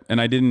cigarette.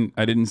 And I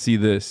didn't see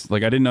this.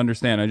 Like I didn't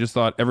understand. I just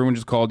thought everyone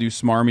just called you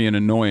smarmy and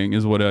annoying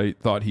is what I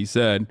thought he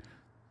said.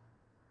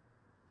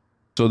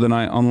 So then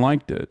I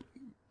unliked it.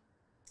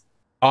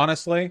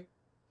 Honestly.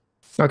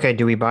 Okay,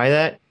 do we buy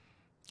that?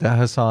 That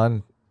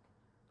Hassan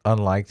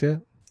unliked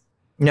it?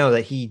 No,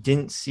 that he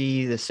didn't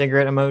see the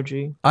cigarette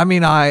emoji. I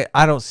mean, I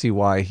don't see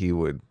why he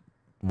would.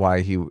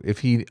 If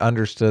he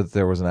understood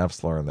there was an F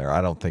slur in there,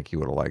 I don't think he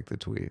would have liked the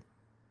tweet.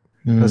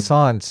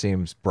 Hassan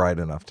seems bright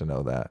enough to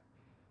know that.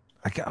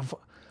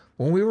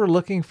 When we were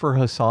looking for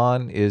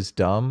Hassan is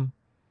dumb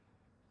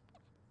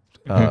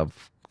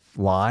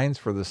lines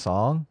for the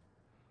song,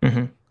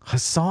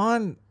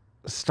 Hassan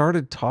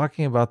started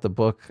talking about the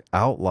book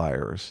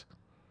Outliers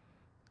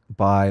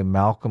by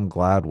Malcolm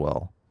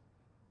Gladwell.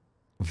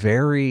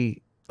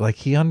 Very, like,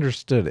 he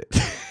understood it.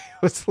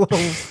 It was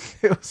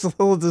a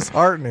little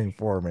disheartening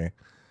for me.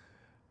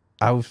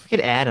 Look at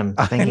Adam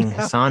thinking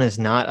Hassan is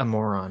not a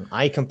moron.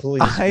 I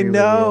completely disagree I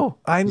know.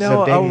 He's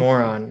a big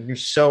moron. You're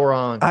so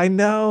wrong. I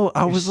know.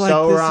 I was like,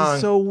 this is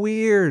so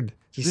weird.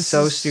 He's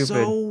so stupid.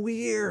 So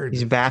weird.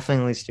 He's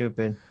bafflingly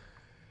stupid.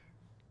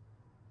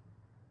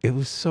 It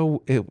was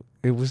so it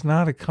was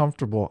not a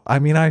comfortable. I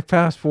mean, I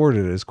fast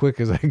forwarded it as quick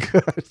as I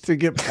could to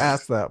get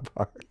past that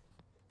part.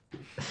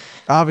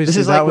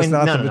 Obviously, that was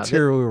not the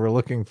material we were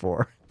looking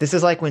for. This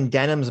is like when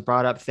Denham's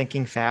brought up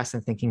thinking fast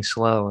and thinking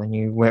slow, and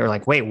you were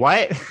like, wait,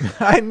 what?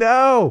 I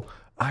know.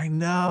 But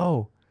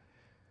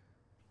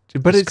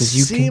it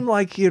seemed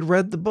like he had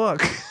read the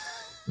book.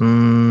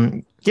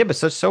 Yeah, but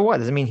so what?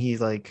 Doesn't mean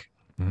he's like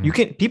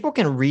people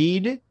can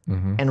read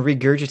and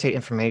regurgitate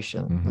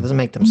information. It doesn't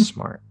make them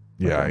smart.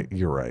 Yeah, okay.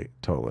 You're right.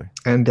 Totally.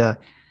 And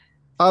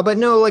but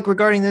no, like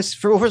regarding this,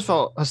 first of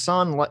all,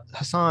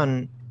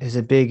 Hassan is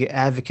a big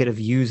advocate of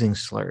using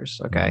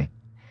slurs. Okay.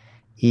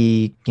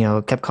 He,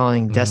 kept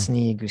calling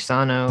Destiny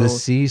Gusano the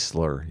C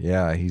slur.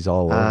 Yeah, he's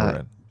all over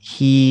it.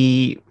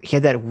 He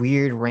had that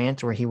weird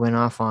rant where he went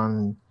off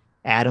on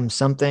Adam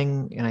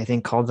something, and I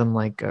think called them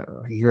like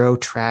a Euro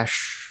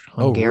trash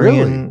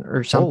Hungarian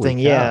or something.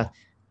 Yeah.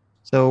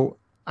 So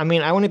I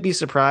mean, I wouldn't be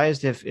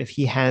surprised if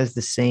he has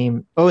the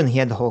same. Oh, and he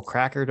had the whole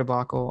cracker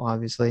debacle,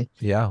 obviously.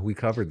 Yeah, we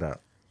covered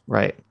that.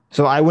 Right.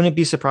 So I wouldn't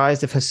be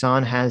surprised if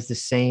Hassan has the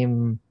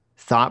same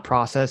thought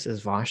process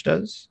as Vaush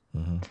does.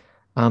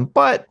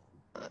 But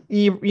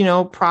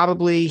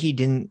probably he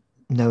didn't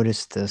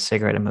notice the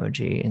cigarette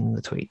emoji in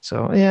the tweet.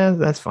 So yeah,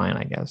 that's fine.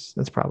 I guess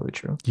that's probably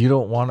true. You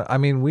don't want to.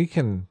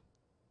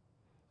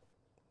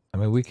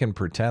 we can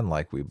pretend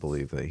like we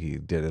believe that he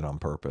did it on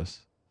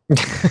purpose.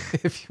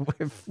 if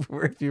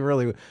you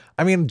really,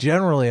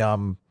 generally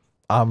I'm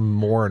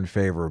more in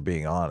favor of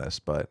being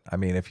honest, but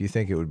if you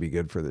think it would be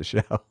good for the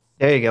show,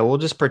 there you go. We'll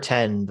just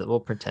pretend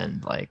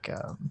like,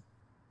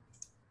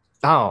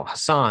 oh,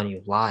 Hassan,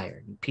 you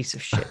liar, you piece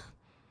of shit.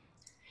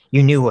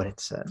 You knew what it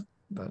said,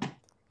 but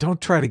don't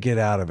try to get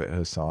out of it,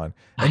 Hassan.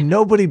 And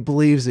nobody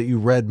believes that you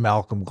read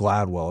Malcolm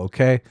Gladwell.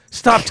 Okay,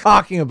 stop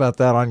talking about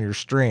that on your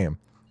stream.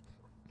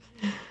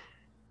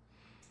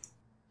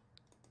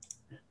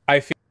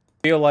 I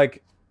feel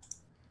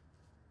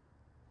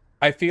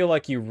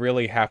like you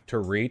really have to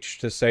reach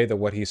to say that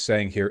what he's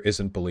saying here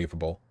isn't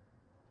believable.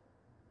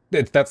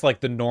 That's like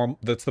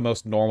that's the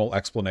most normal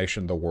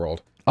explanation in the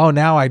world. Oh,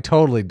 now I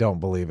totally don't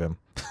believe him.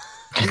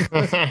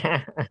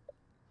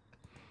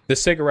 The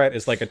cigarette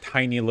is like a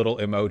tiny little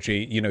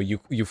emoji. You know,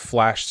 you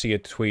flash see a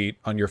tweet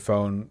on your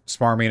phone,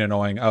 smarmy and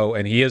annoying. Oh,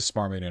 and he is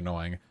smarmy and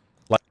annoying.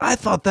 Like, I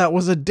thought that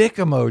was a dick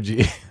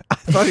emoji. I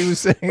thought he was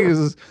saying he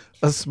was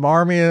a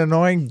smarmy and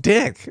annoying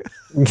dick.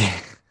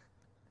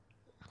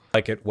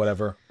 like it,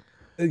 whatever.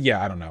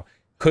 Yeah, I don't know.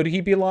 Could he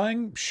be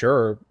lying?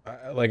 Sure.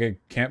 Like we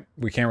can't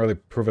really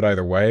prove it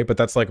either way, but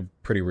that's like a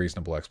pretty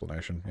reasonable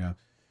explanation.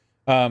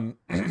 Yeah.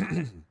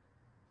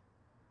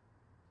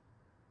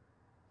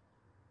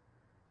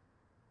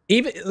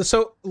 Even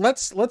so,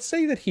 let's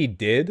say that he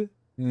did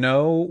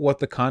know what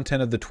the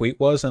content of the tweet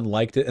was and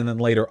liked it, and then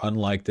later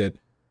unliked it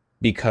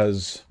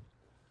because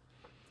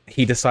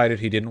he decided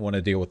he didn't want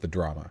to deal with the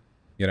drama.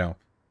 You know,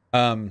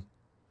 I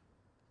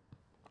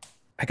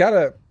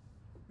gotta.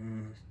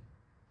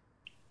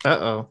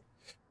 Uh-oh.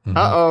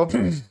 Uh-oh.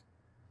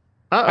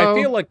 Uh-oh. I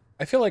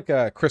feel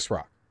like Chris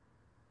Rock.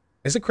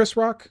 Is it Chris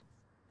Rock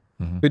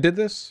who did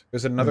this?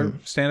 Is it another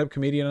stand-up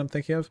comedian I'm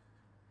thinking of?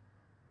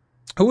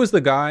 Who was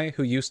the guy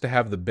who used to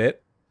have the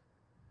bit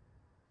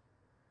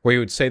where he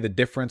would say the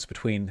difference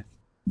between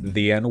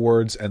the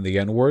N-words and the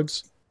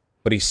N-words,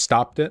 but he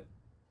stopped it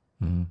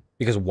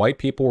because white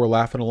people were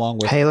laughing along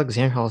with. Hey, look,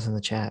 Xanderhall's in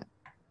the chat,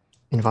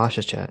 in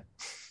Vaush's chat.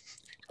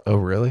 Oh,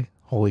 really?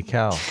 Holy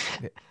cow!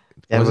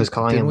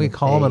 Didn't we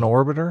call him an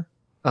orbiter?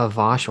 A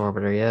Vaush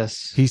orbiter,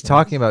 yes. He's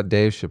talking about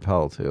Dave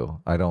Chappelle too.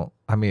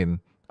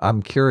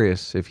 I'm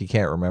curious if he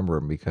can't remember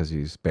him because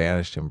he's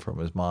banished him from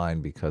his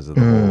mind because of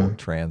the whole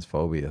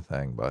transphobia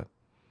thing. But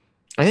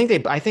I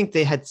think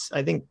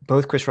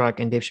both Chris Rock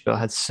and Dave Chappelle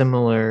had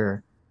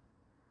similar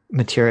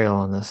material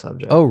on this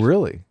subject. Oh,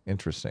 really?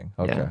 Interesting.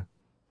 Okay. Yeah.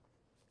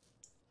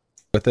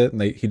 With it,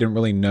 and he didn't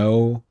really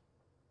know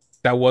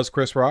that was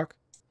Chris Rock.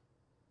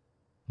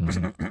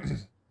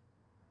 That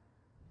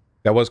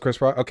was Chris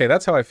Rock. Okay,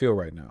 that's how I feel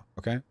right now.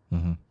 Okay,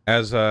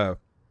 as a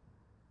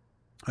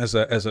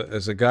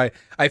guy,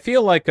 I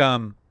feel like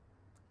I'm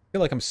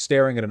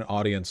staring at an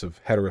audience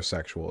of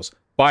heterosexuals.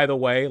 By the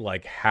way,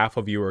 like half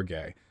of you are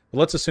gay. But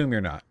let's assume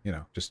you're not. You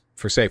know, just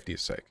for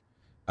safety's sake.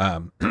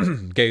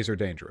 Gays are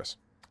dangerous,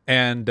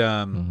 and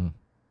you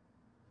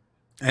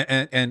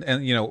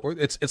know,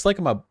 it's like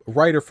I'm a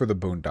writer for the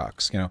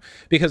Boondocks. You know,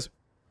 because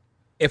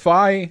if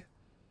I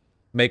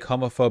make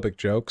homophobic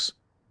jokes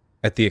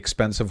at the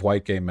expense of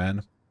white gay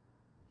men,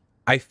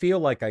 I feel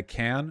like I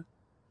can,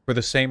 for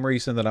the same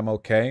reason that I'm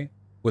okay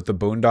with the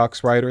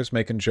Boondocks writers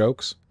making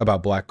jokes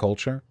about black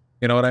culture.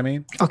 You know what I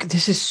mean? Okay,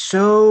 this is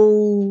so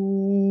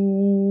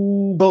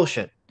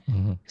bullshit.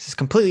 This is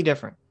completely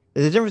different.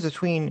 There's a difference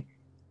between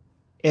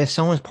if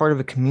someone's part of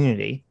a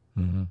community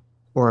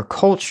or a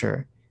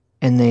culture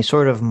and they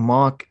sort of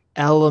mock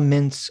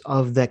elements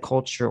of that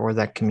culture or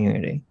that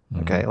community,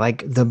 okay,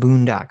 like the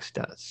Boondocks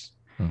does.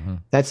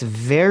 That's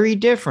very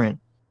different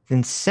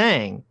than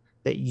saying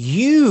that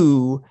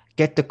you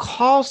get to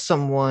call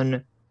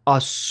someone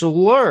a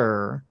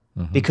slur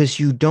because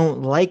you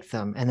don't like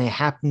them and they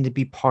happen to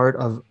be part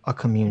of a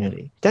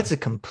community. That's a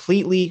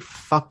completely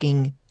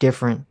fucking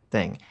different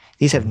thing.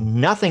 These have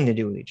nothing to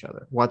do with each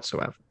other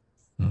whatsoever.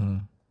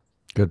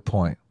 Good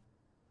point.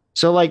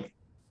 So like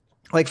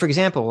for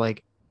example,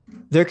 like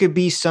there could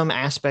be some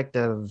aspect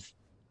of,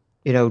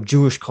 you know,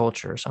 Jewish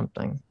culture or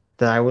something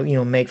that I would, you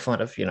know, make fun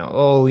of, you know,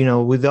 oh, you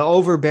know, with the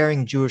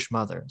overbearing Jewish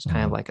mother. It's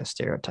kind of like a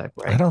stereotype,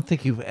 right? I don't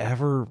think you've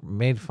ever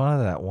made fun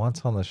of that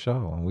once on the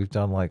show, and we've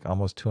done like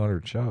almost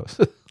 200 shows.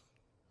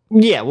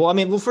 Yeah, well, I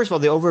mean, first of all,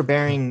 the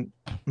overbearing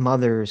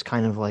mother is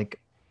kind of like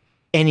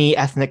any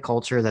ethnic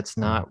culture that's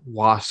not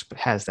WASP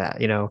has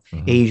that, you know,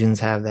 Asians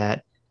have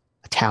that,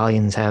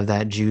 Italians have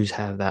that, Jews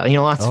have that, you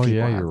know, lots of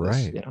people have you're this,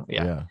 right. You know,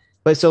 yeah.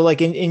 But so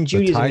like in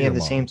Judaism, we have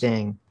the same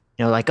thing.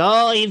 You know, like,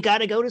 oh, you've got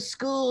to go to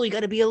school. You got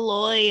to be a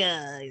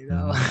lawyer, you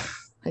know.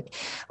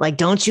 like,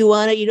 don't you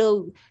want to, you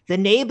know, the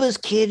neighbor's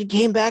kid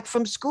came back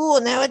from school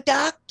and they're a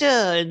doctor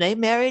and they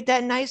married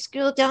that nice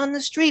girl down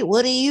the street.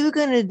 What are you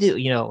going to do?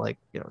 You know, like,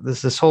 you know,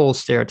 this whole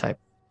stereotype.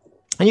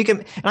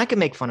 And I can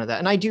make fun of that.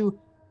 And I do,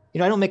 you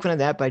know, I don't make fun of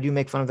that, but I do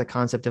make fun of the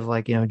concept of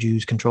like, you know,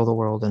 Jews control the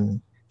world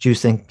and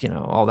Jews think, you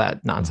know, all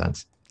that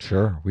nonsense.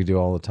 Sure. We do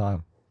all the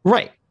time.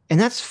 Right. And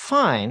that's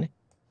fine.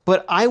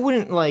 But I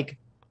wouldn't like,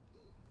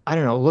 I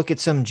don't know, look at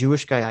some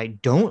Jewish guy I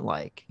don't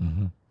like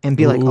and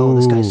be like, oh,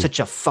 this guy's such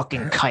a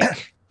fucking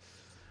kike.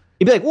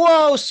 You'd be like,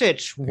 whoa,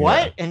 Sitch,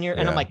 what? Yeah.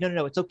 And I'm like,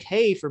 no, it's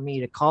okay for me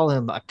to call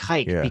him a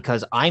kike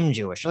because I'm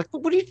Jewish. You're like,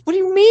 what do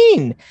you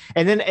mean?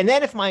 And then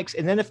if my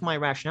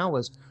rationale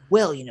was,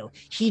 well, you know,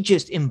 he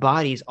just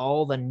embodies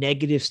all the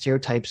negative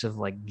stereotypes of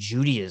like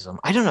Judaism.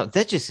 I don't know.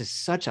 That just is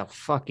such a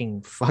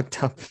fucking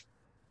fucked up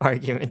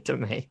argument to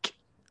make.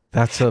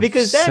 That's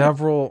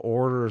several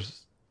orders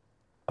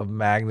of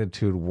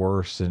magnitude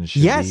worse than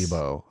Shabibo, yes.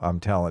 I'm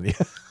telling you.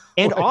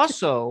 And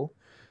also,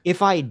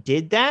 if I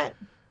did that,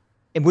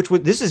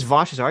 this is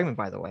Vaush's argument,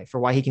 by the way,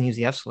 for why he can use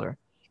the F slur.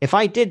 If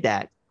I did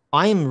that,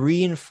 I am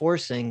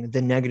reinforcing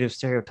the negative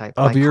stereotype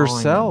of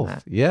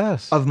yourself,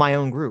 yes, of my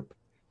own group,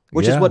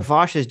 which is what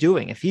Vaush is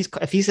doing. If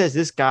he says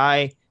this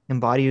guy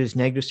embodies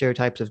negative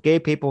stereotypes of gay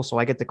people, so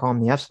I get to call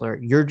him the F slur,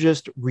 you're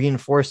just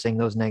reinforcing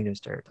those negative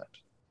stereotypes.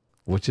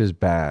 which is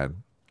bad.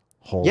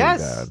 Holy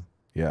Yes. bad.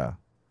 Yeah.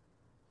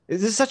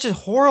 This is such a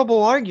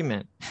horrible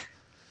argument.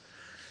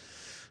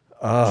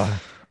 I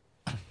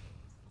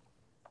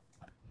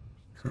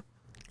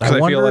I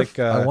wonder feel if,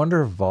 like, I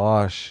wonder if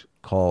Vaush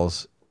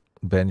calls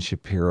Ben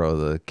Shapiro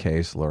the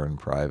K slur in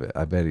private.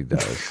 I bet he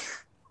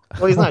does.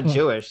 Well, he's not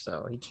Jewish,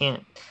 so he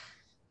can't.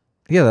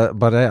 Yeah,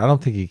 but I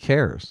don't think he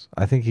cares.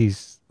 I think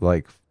he's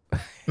like,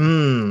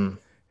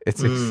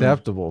 it's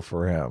acceptable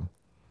for him.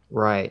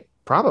 Right.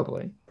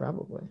 Probably.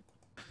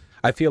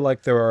 I feel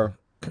like there are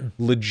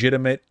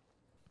legitimate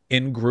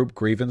in-group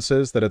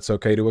grievances that it's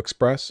okay to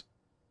express.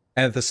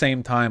 And at the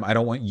same time, I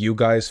don't want you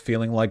guys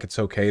feeling like it's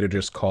okay to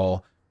just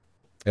call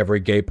every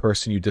gay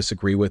person you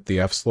disagree with the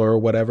F slur or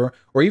whatever.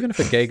 Or even if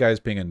a gay guy's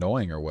being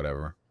annoying or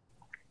whatever.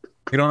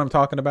 You know what I'm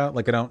talking about?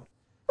 Like, I don't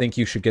think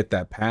you should get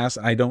that pass.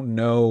 I don't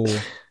know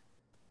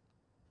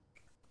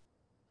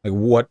like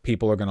what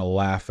people are going to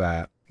laugh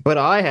at. But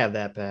I have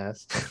that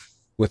pass.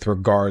 With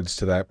regards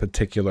to that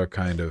particular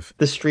kind of...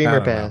 The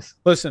streamer pass.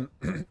 Listen,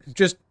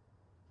 just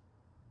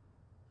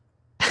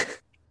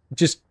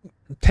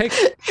take...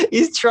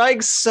 He's trying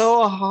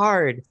so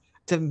hard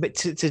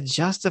to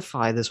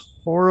justify this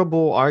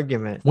horrible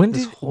argument.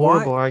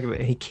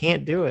 Argument. He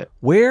can't do it.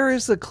 Where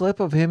is the clip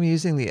of him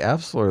using the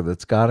F slur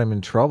that's got him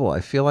in trouble? I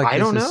feel like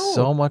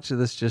so much of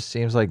this just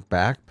seems like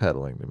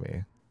backpedaling to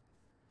me.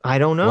 I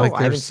don't know. Like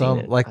I haven't seen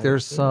it.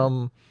 there's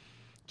some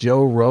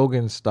Joe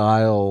Rogan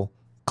style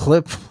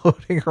clip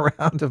floating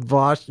around of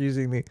Vaush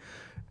using the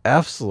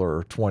F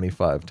slur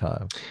 25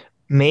 times.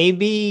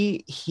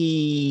 Maybe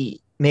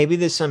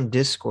there's some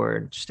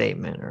Discord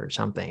statement or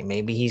something.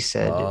 Maybe he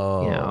said,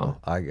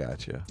 I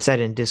got you. Said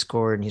in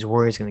Discord, and he's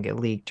worried it's going to get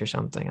leaked or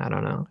something. I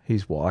don't know.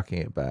 He's walking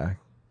it back.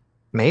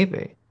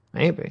 Maybe.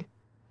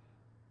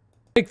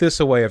 Take this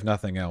away if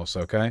nothing else,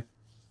 okay?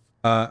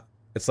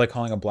 It's like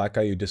calling a black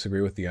guy you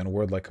disagree with the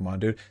N-word. Like, come on,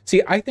 dude.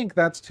 See, I think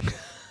that's...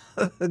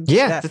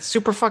 Yeah, that's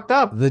super fucked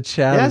up. The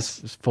chat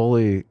is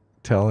fully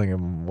telling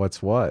him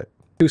what's what.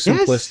 Too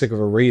simplistic of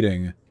a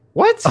reading.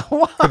 What?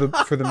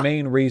 For the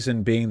main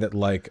reason being that,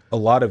 like, a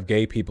lot of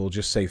gay people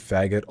just say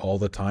faggot all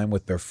the time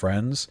with their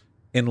friends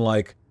in,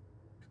 like,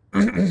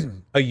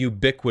 a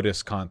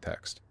ubiquitous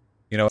context.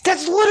 You know?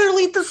 That's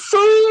literally the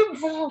same,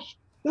 Vaush.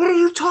 What are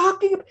you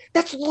talking about?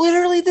 That's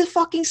literally the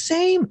fucking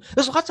same.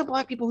 There's lots of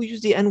black people who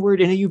use the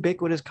N-word in a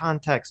ubiquitous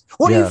context.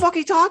 What are you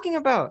fucking talking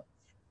about?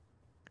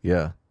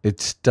 Yeah.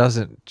 It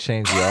doesn't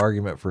change the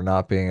argument for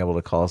not being able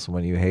to call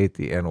someone you hate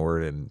the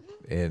N-word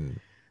in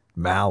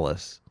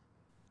malice.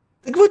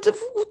 Like, what? You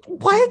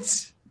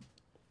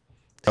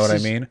know what I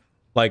mean?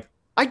 Like,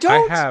 I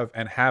don't. I have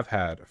and have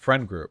had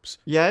friend groups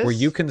where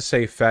you can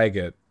say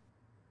faggot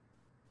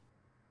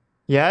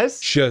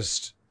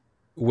just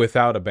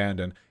without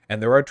abandon. And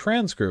there are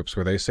trans groups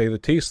where they say the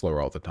T slur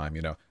all the time,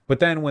 you know. But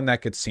then when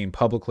that gets seen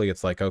publicly,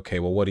 it's like, okay,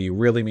 well, what do you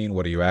really mean?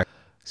 What do you actually...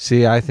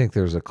 See, I think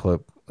there's a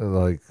clip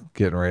like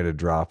getting ready to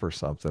drop or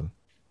something.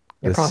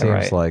 This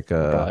seems like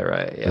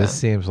a this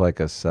seems like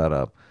a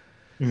setup.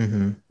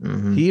 He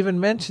even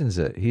mentions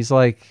it. He's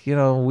like,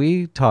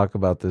 we talk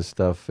about this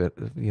stuff,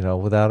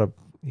 without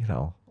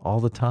all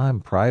the time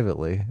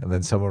privately, and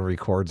then someone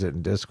records it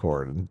in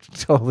Discord and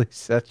totally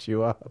sets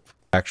you up.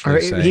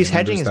 Actually, saying, he's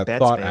hedging his bets.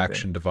 Thought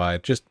action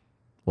divide. Just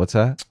what's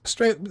that?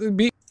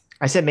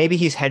 I said maybe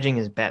he's hedging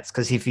his bets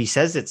because if he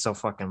says it so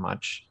fucking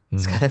much,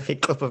 it's got to be a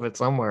clip of it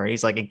somewhere.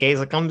 He's like, in case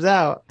it comes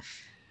out.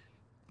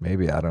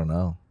 Maybe, I don't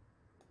know.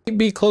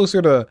 Be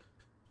closer to,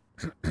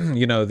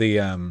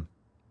 the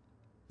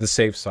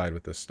safe side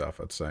with this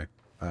stuff, I'd say.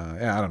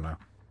 Yeah, I don't know.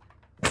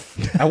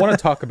 I want to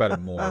talk about it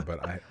more,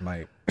 but I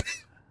might.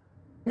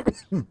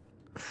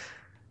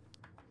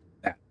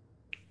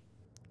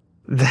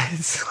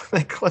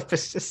 That clip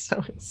is just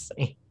so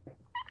insane.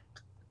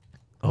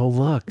 Oh,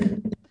 look.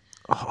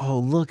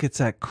 It's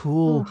that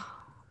cool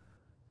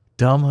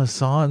Dumb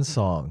Hassan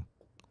song.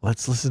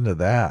 Let's listen to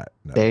that.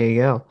 No, there you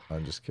go.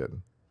 I'm just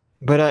kidding.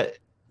 But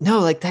no,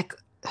 like that.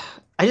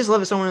 I just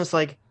love it. Someone that's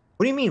like,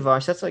 "What do you mean,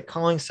 Vaush? That's like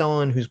calling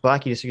someone who's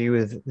black you disagree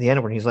with the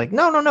N-word." He's like,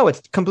 "No,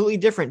 it's completely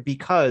different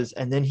because."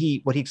 And then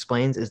what he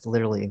explains is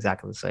literally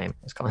exactly the same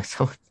as calling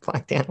someone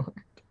black the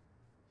N-word.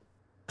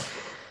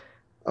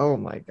 Oh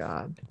my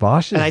god.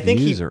 Vaush's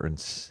views are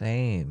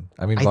insane.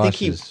 I mean,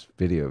 Vaush's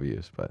video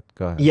views, but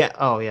go ahead. Yeah.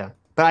 Oh yeah.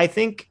 But I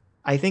think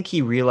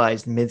he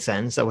realized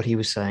mid-sentence that what he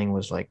was saying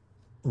was like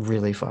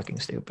really fucking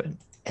stupid.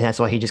 And that's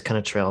why he just kind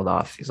of trailed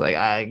off. He's like,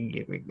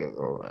 okay.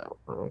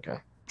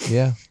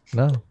 Yeah,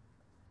 no.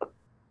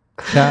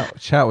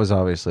 Chat was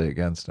obviously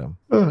against him.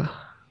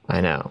 I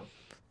know.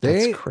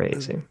 That's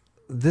crazy.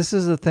 This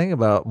is the thing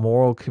about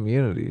moral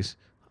communities.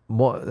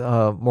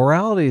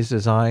 Morality is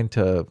designed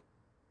to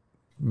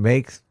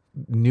make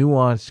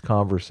nuanced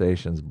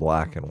conversations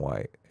black and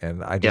white.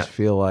 And I just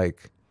feel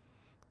like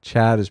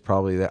Chad is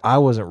probably there. I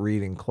wasn't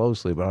reading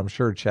closely, but I'm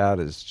sure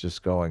Chad is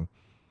just going,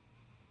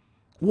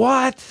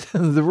 what?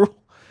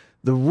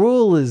 The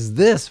rule is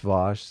this,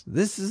 Vaush.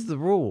 This is the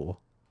rule.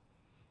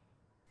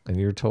 And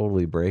you're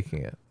totally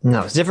breaking it.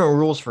 No, it's different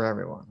rules for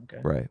everyone.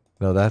 Okay. Right.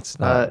 No, that's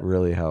not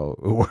really how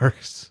it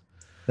works.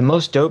 The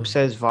most dope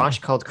says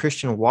Vaush called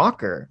Christian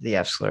Walker the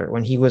F slur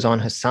when he was on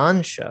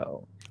Hassan's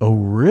show. Oh,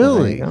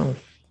 really? There you go.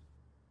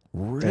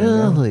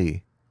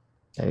 Really?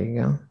 There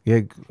you go. Yeah,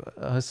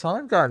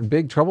 Hassan got in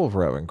big trouble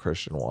for having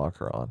Christian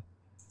Walker on.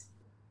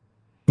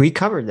 We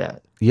covered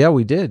that. Yeah,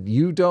 we did.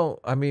 You don't.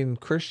 I mean,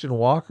 Christian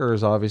Walker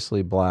is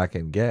obviously black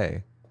and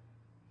gay.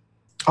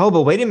 Oh,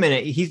 but wait a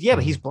minute.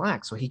 But he's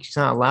black, so he's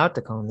not allowed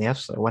to call him the F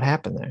slur. What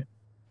happened there?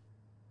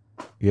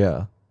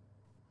 Yeah.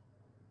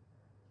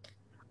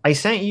 I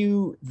sent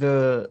you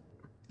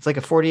it's like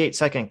a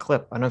 48-second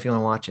clip. I don't know if you want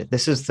to watch it.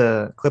 This is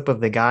the clip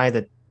of the guy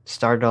that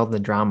started all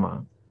the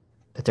drama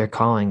that they're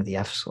calling the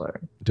F slur.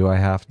 Do I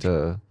have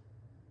to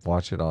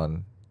watch it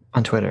on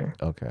Twitter?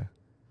 Okay.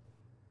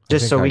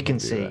 Just so we can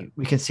see.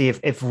 We can see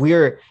if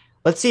we're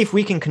let's see if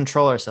we can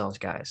control ourselves,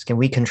 guys. Can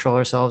we control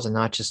ourselves and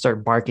not just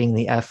start barking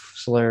the F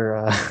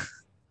slur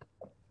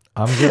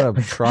I'm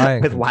gonna try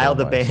and with wild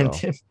myself.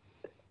 abandon?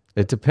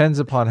 It depends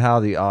upon how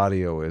the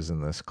audio is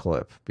in this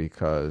clip,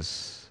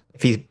 because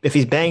if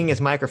he's banging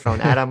his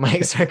microphone, Adam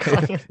might start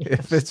calling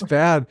if it's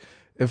bad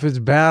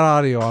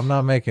audio, I'm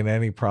not making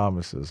any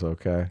promises.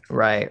 Okay.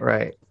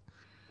 Right.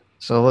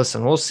 So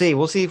listen, we'll see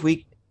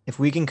if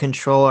we can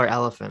control our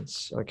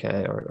elephants,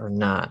 okay, or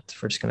not.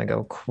 If we're just gonna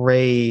go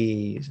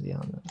crazy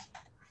on it.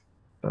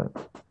 But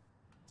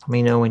let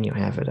me know when you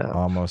have it up.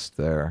 Almost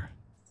there.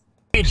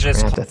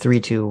 After 3,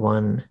 2,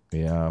 1.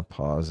 Yeah,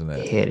 pausing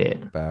it. Hit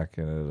it.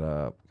 Backing it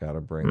up. Got to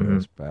bring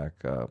this back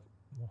up.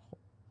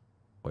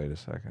 Wait a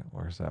second.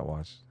 Where's that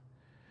watch?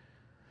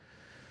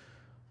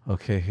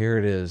 Okay, here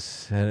it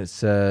is. And it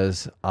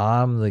says,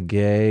 I'm the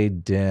gay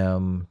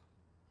dim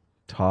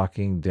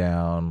talking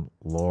down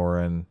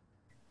Lauren.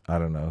 I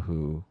don't know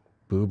who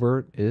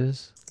Boobert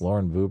is.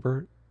 Lauren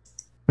Boobert.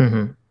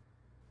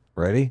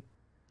 Ready?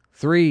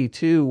 3,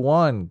 2,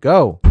 1,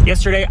 go.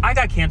 Yesterday, I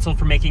got canceled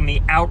for making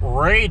the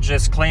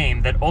outrageous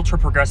claim that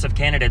ultra-progressive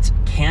candidates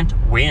can't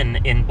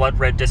win in blood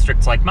red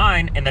districts like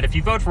mine, and that if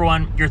you vote for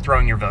one, you're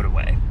throwing your vote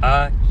away.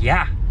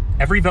 Yeah.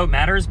 Every vote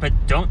matters, but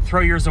don't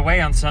throw yours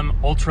away on some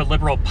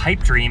ultra-liberal pipe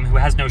dream who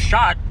has no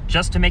shot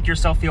just to make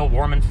yourself feel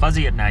warm and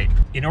fuzzy at night.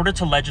 In order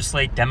to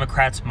legislate,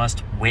 Democrats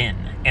must win.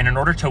 And in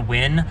order to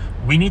win,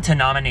 we need to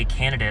nominate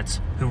candidates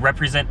who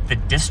represent the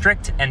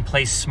district and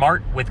play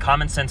smart with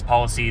common sense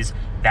policies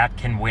that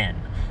can win.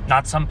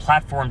 Not some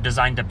platform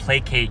designed to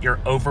placate your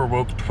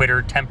overwoke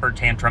Twitter temper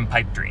tantrum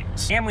pipe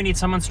dreams. And we need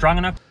someone strong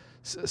enough.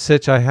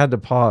 Sitch, I had to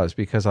pause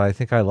because I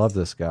think I love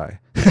this guy.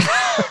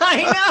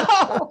 I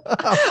know.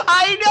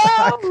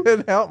 I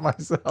couldn't help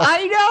myself.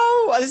 I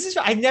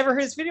know. I never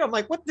heard this video. I'm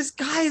like, what? This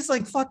guy is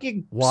like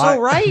fucking Why?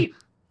 so right.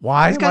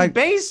 Why this am guy's I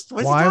based?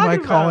 What's why he am I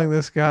talking calling about?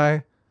 this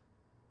guy?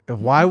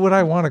 Why would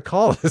I want to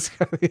call this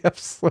guy the F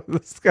slur?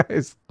 This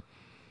guy's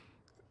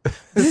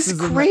This is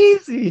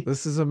crazy.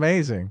 This is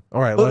amazing.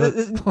 All right, Well,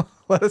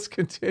 let us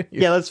continue.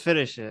 Yeah, let's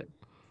finish it.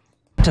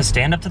 To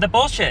stand up to the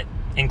bullshit,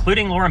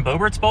 including Lauren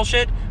Boebert's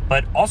bullshit,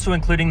 but also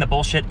including the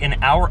bullshit in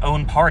our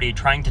own party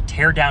trying to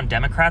tear down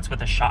Democrats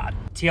with a shot.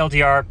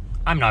 TLDR,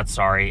 I'm not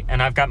sorry, and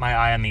I've got my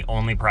eye on the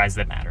only prize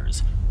that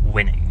matters,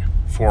 winning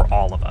for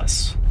all of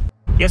us.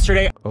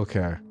 Yesterday...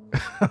 Okay.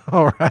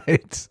 All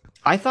right.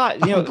 I thought,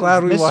 I'm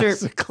glad we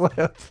watched the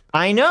clip.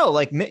 I know,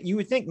 like, you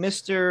would think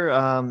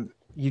Mr.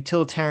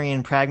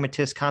 Utilitarian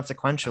Pragmatist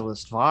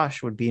Consequentialist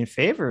Vaush would be in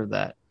favor of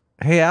that.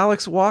 Hey,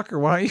 Alex Walker,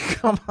 why don't you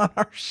come on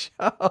our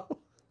show?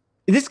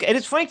 And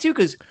it's funny, too,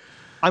 because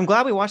I'm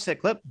glad we watched that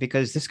clip,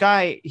 because this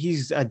guy,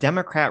 he's a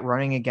Democrat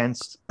running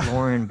against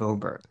Lauren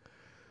Boebert.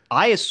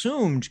 I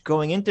assumed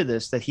going into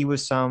this that he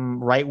was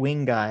some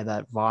right-wing guy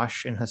that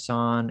Vaush and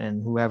Hassan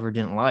and whoever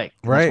didn't like.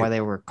 Right. That's why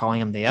they were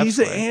calling him the F He's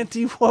an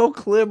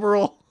anti-woke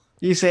liberal.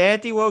 He's an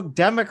anti-woke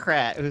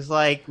Democrat who's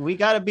like, we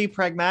got to be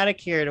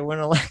pragmatic here to win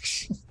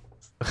elections.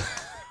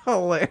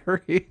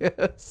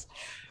 Hilarious.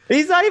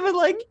 He's not even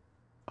like...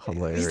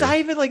 Hilarious. He's not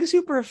even like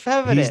super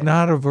effeminate. He's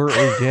not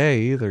overtly gay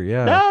either.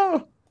 Yeah.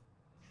 No.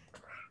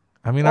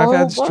 I mean, I've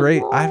had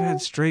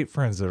straight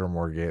friends that are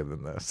more gay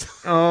than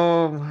this.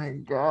 Oh my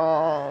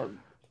god,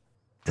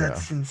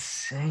 that's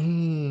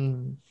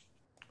insane.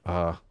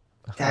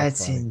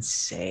 That's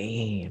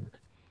insane.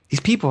 These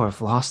people have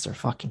lost their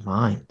fucking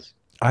minds.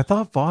 I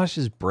thought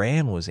Vaush's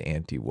brand was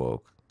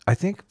anti-woke. I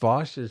think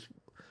Vaush's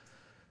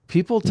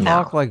people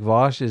talk like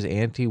Vaush is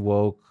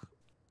anti-woke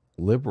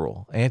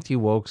liberal,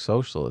 anti-woke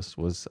socialist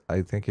was,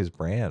 I think, his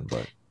brand.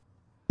 But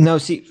no,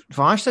 see,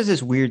 Vaush does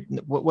this weird.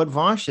 What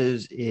Vaush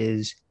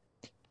is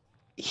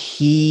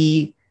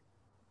he's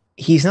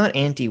not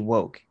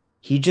anti-woke.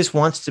 He just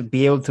wants to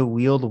be able to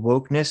wield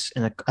wokeness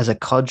as a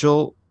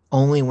cudgel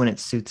only when it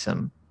suits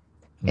him.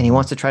 And he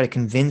wants to try to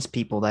convince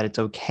people that it's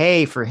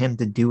okay for him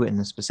to do it in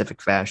a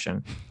specific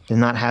fashion, to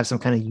not have some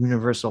kind of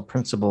universal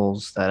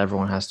principles that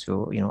everyone has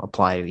to,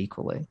 apply to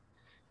equally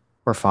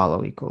or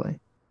follow equally.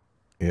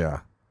 Yeah.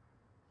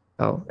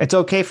 Oh, it's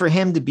okay for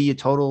him to be a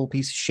total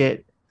piece of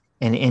shit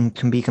and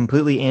can be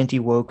completely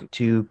anti-woke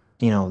to,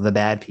 the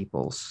bad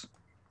peoples,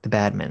 the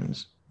bad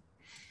men's.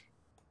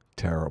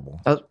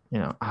 Terrible.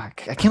 I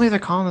can't believe they're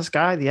calling this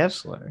guy the F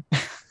slur.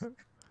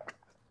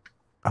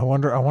 I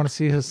want to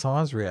see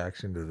Hassan's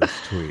reaction to this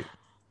tweet.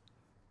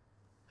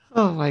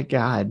 Oh my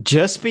God.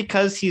 Just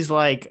because he's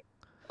like,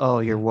 oh,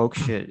 your woke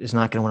shit is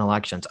not going to win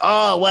elections.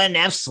 Oh, what an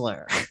F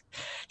slur.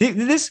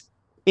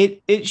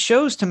 It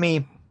shows to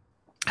me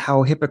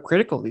how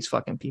hypocritical these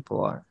fucking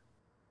people are.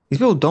 These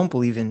people don't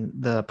believe in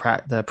the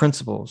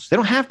principles. They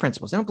don't have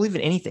principles. They don't believe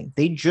in anything.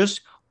 They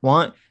just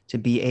want to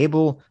be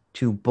able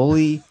to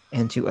bully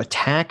and to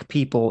attack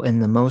people in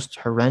the most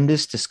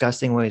horrendous,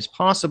 disgusting ways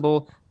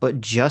possible,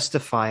 but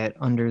justify it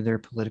under their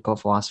political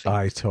philosophy.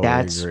 I totally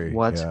agree. That's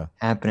what's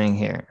happening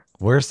here.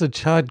 Where's the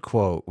Chud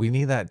quote? We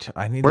need that.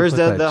 I need. Where's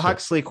to put the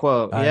Huxley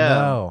quote? I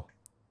know.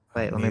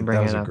 Wait, let me bring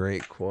it up. That was a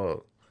great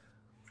quote.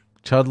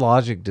 Chud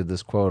Logic did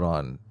this quote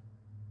on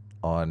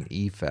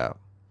EFAP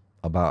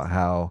about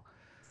how,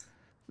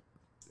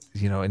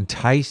 you know,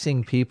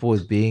 enticing people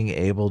with being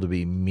able to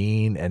be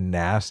mean and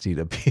nasty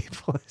to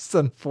people is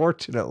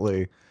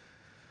unfortunately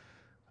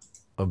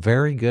a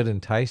very good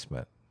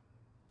enticement.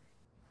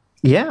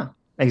 Yeah,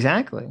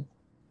 exactly.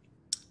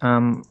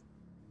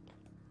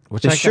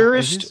 Which the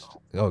surest.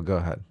 Oh, go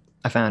ahead.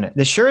 I found it.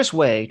 The surest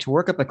way to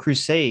work up a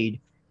crusade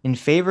in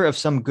favor of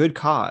some good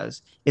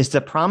cause is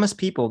to promise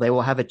people they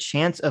will have a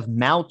chance of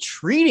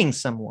maltreating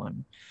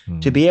someone,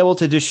 to be able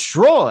to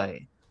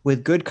destroy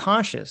with good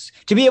conscience,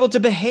 to be able to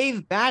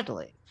behave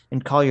badly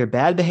and call your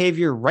bad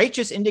behavior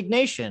righteous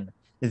indignation.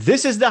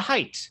 This is the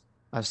height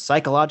of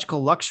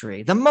psychological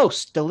luxury, the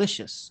most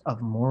delicious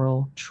of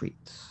moral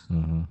treats.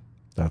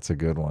 That's a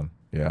good one.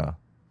 Yeah.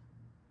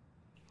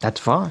 That's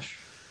Vaush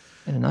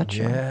in a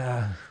nutshell.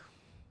 Yeah.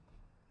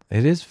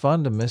 It is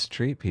fun to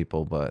mistreat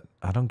people, but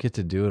I don't get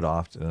to do it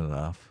often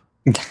enough.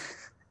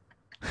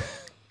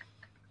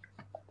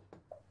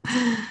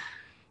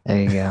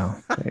 There you go.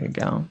 There you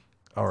go.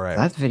 All right.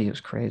 That video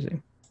is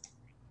crazy.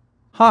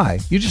 Hi,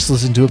 you just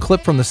listened to a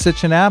clip from the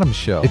Sitch and Adams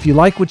show. If you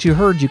like what you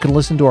heard, you can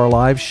listen to our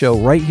live show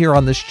right here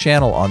on this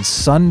channel on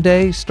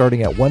Sunday,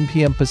 starting at 1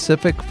 p.m.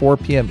 Pacific, 4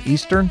 p.m.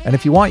 Eastern. And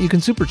if you want, you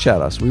can super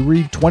chat us. We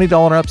read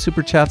 $20 and up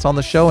super chats on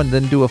the show and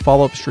then do a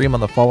follow-up stream on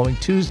the following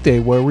Tuesday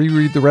where we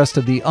read the rest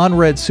of the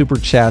unread super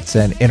chats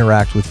and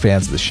interact with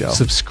fans of the show.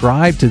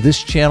 Subscribe to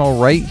this channel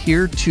right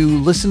here to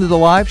listen to the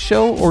live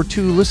show or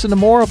to listen to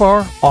more of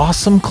our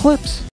awesome clips.